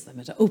exposes them.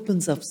 It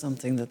opens up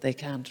something that they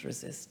can't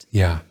resist.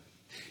 Yeah.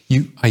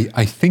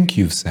 I think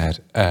you've said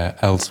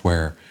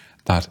elsewhere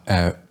that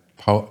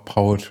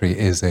poetry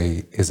is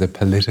a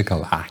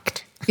political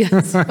act.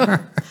 Yes,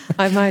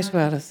 I might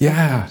well have said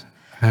that.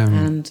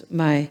 And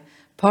my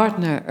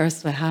partner,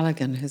 Ursula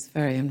Halligan, who's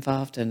very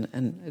involved in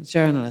a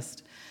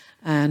journalist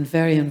and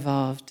very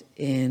involved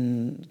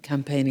in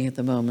campaigning at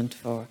the moment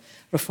for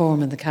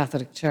reform in the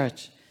Catholic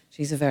Church.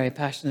 She's a very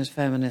passionate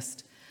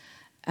feminist.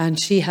 And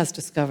she has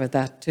discovered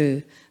that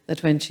too,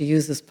 that when she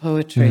uses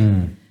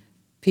poetry,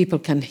 people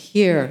can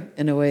hear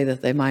in a way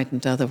that they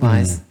mightn't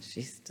otherwise.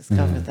 She's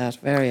discovered that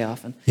very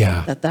often.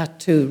 That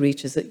too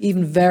reaches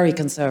even very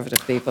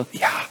conservative people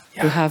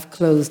who have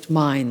closed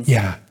minds.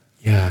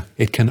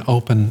 It can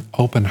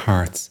open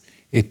hearts,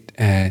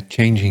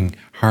 changing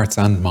hearts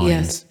and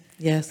minds.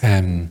 Yes.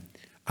 And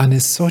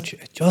is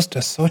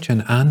such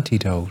an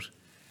antidote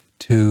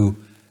to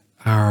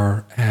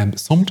our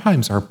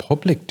sometimes our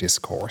public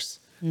discourse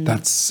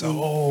that's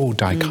so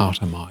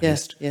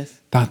dichotomized.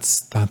 Yes.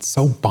 That's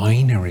so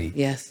binary.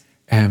 Yes.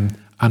 And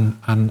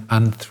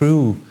And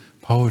through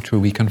poetry,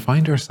 we can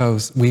find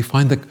ourselves, we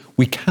find that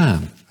we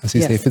can, as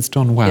you say, if it's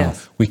done well,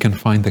 we can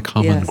find the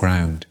common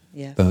ground,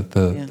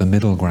 the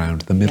middle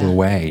ground, the middle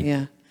way.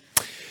 Yeah.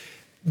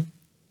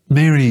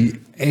 Mary,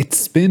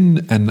 it's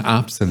been an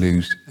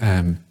absolute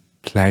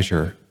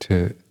pleasure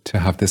to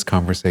have this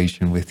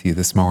conversation with you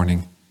this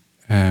morning.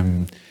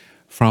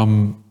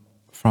 From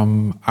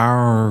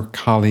our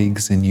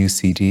colleagues in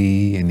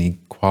UCD, in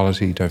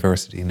equality,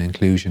 diversity and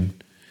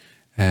inclusion,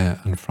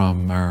 and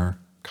from our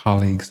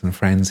colleagues and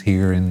friends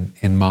here in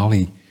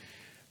MoLI,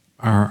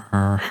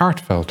 our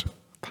heartfelt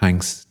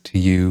thanks to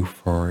you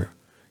for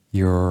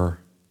your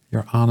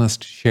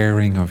honest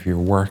sharing of your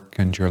work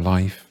and your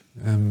life.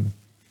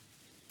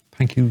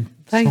 Thank you so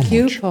much. Thank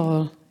you,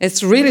 Paul.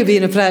 It's really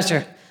been a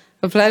pleasure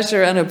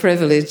and a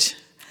privilege.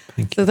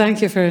 Thank you. So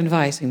thank you for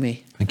inviting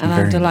me. Thank you and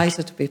very I'm much.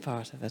 delighted to be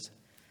part of it.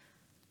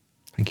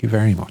 Thank you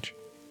very much.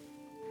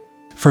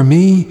 For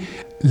me,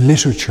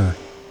 literature,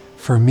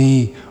 for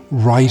me,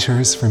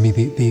 writers, for me,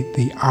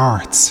 the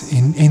arts,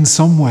 in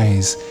some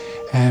ways,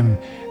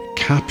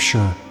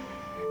 capture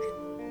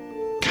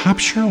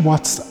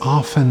what's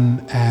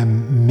often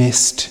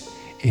missed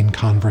in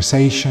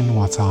conversation,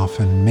 what's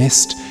often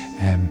missed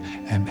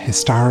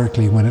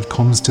historically when it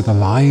comes to the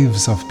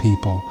lives of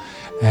people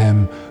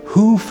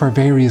who, for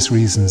various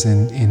reasons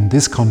in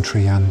this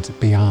country and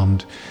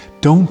beyond,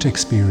 don't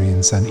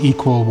experience an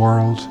equal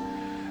world,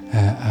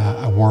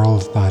 a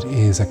world that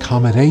is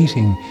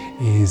accommodating,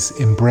 is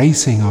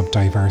embracing of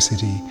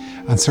diversity,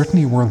 and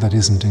certainly a world that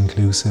isn't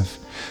inclusive.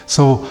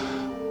 So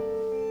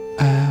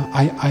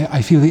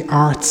I feel the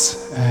arts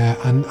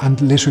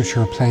and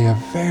literature play a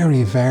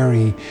very,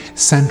 very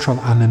central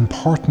and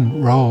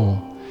important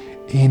role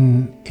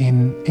in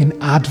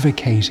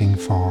advocating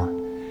for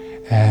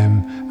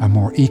a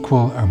more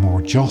equal, a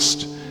more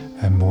just,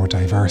 a more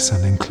diverse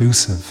and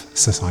inclusive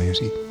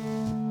society.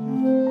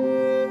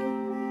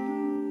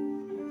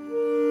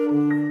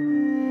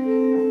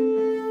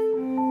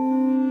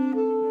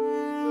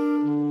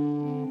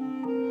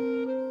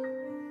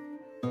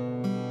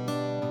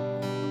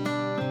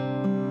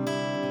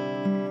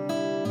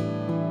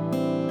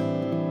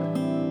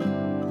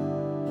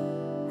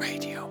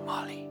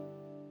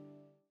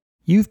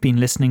 You've been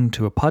listening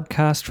to a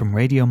podcast from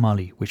Radio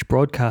MoLI, which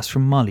broadcasts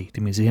from MoLI,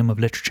 the Museum of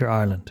Literature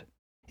Ireland.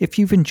 If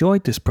you've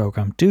enjoyed this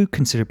programme, do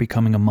consider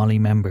becoming a MoLI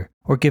member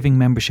or giving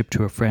membership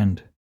to a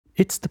friend.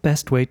 It's the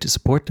best way to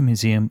support the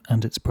museum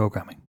and its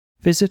programming.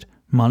 Visit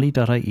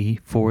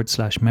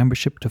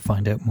moli.ie/membership to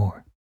find out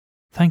more.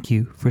 Thank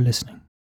you for listening.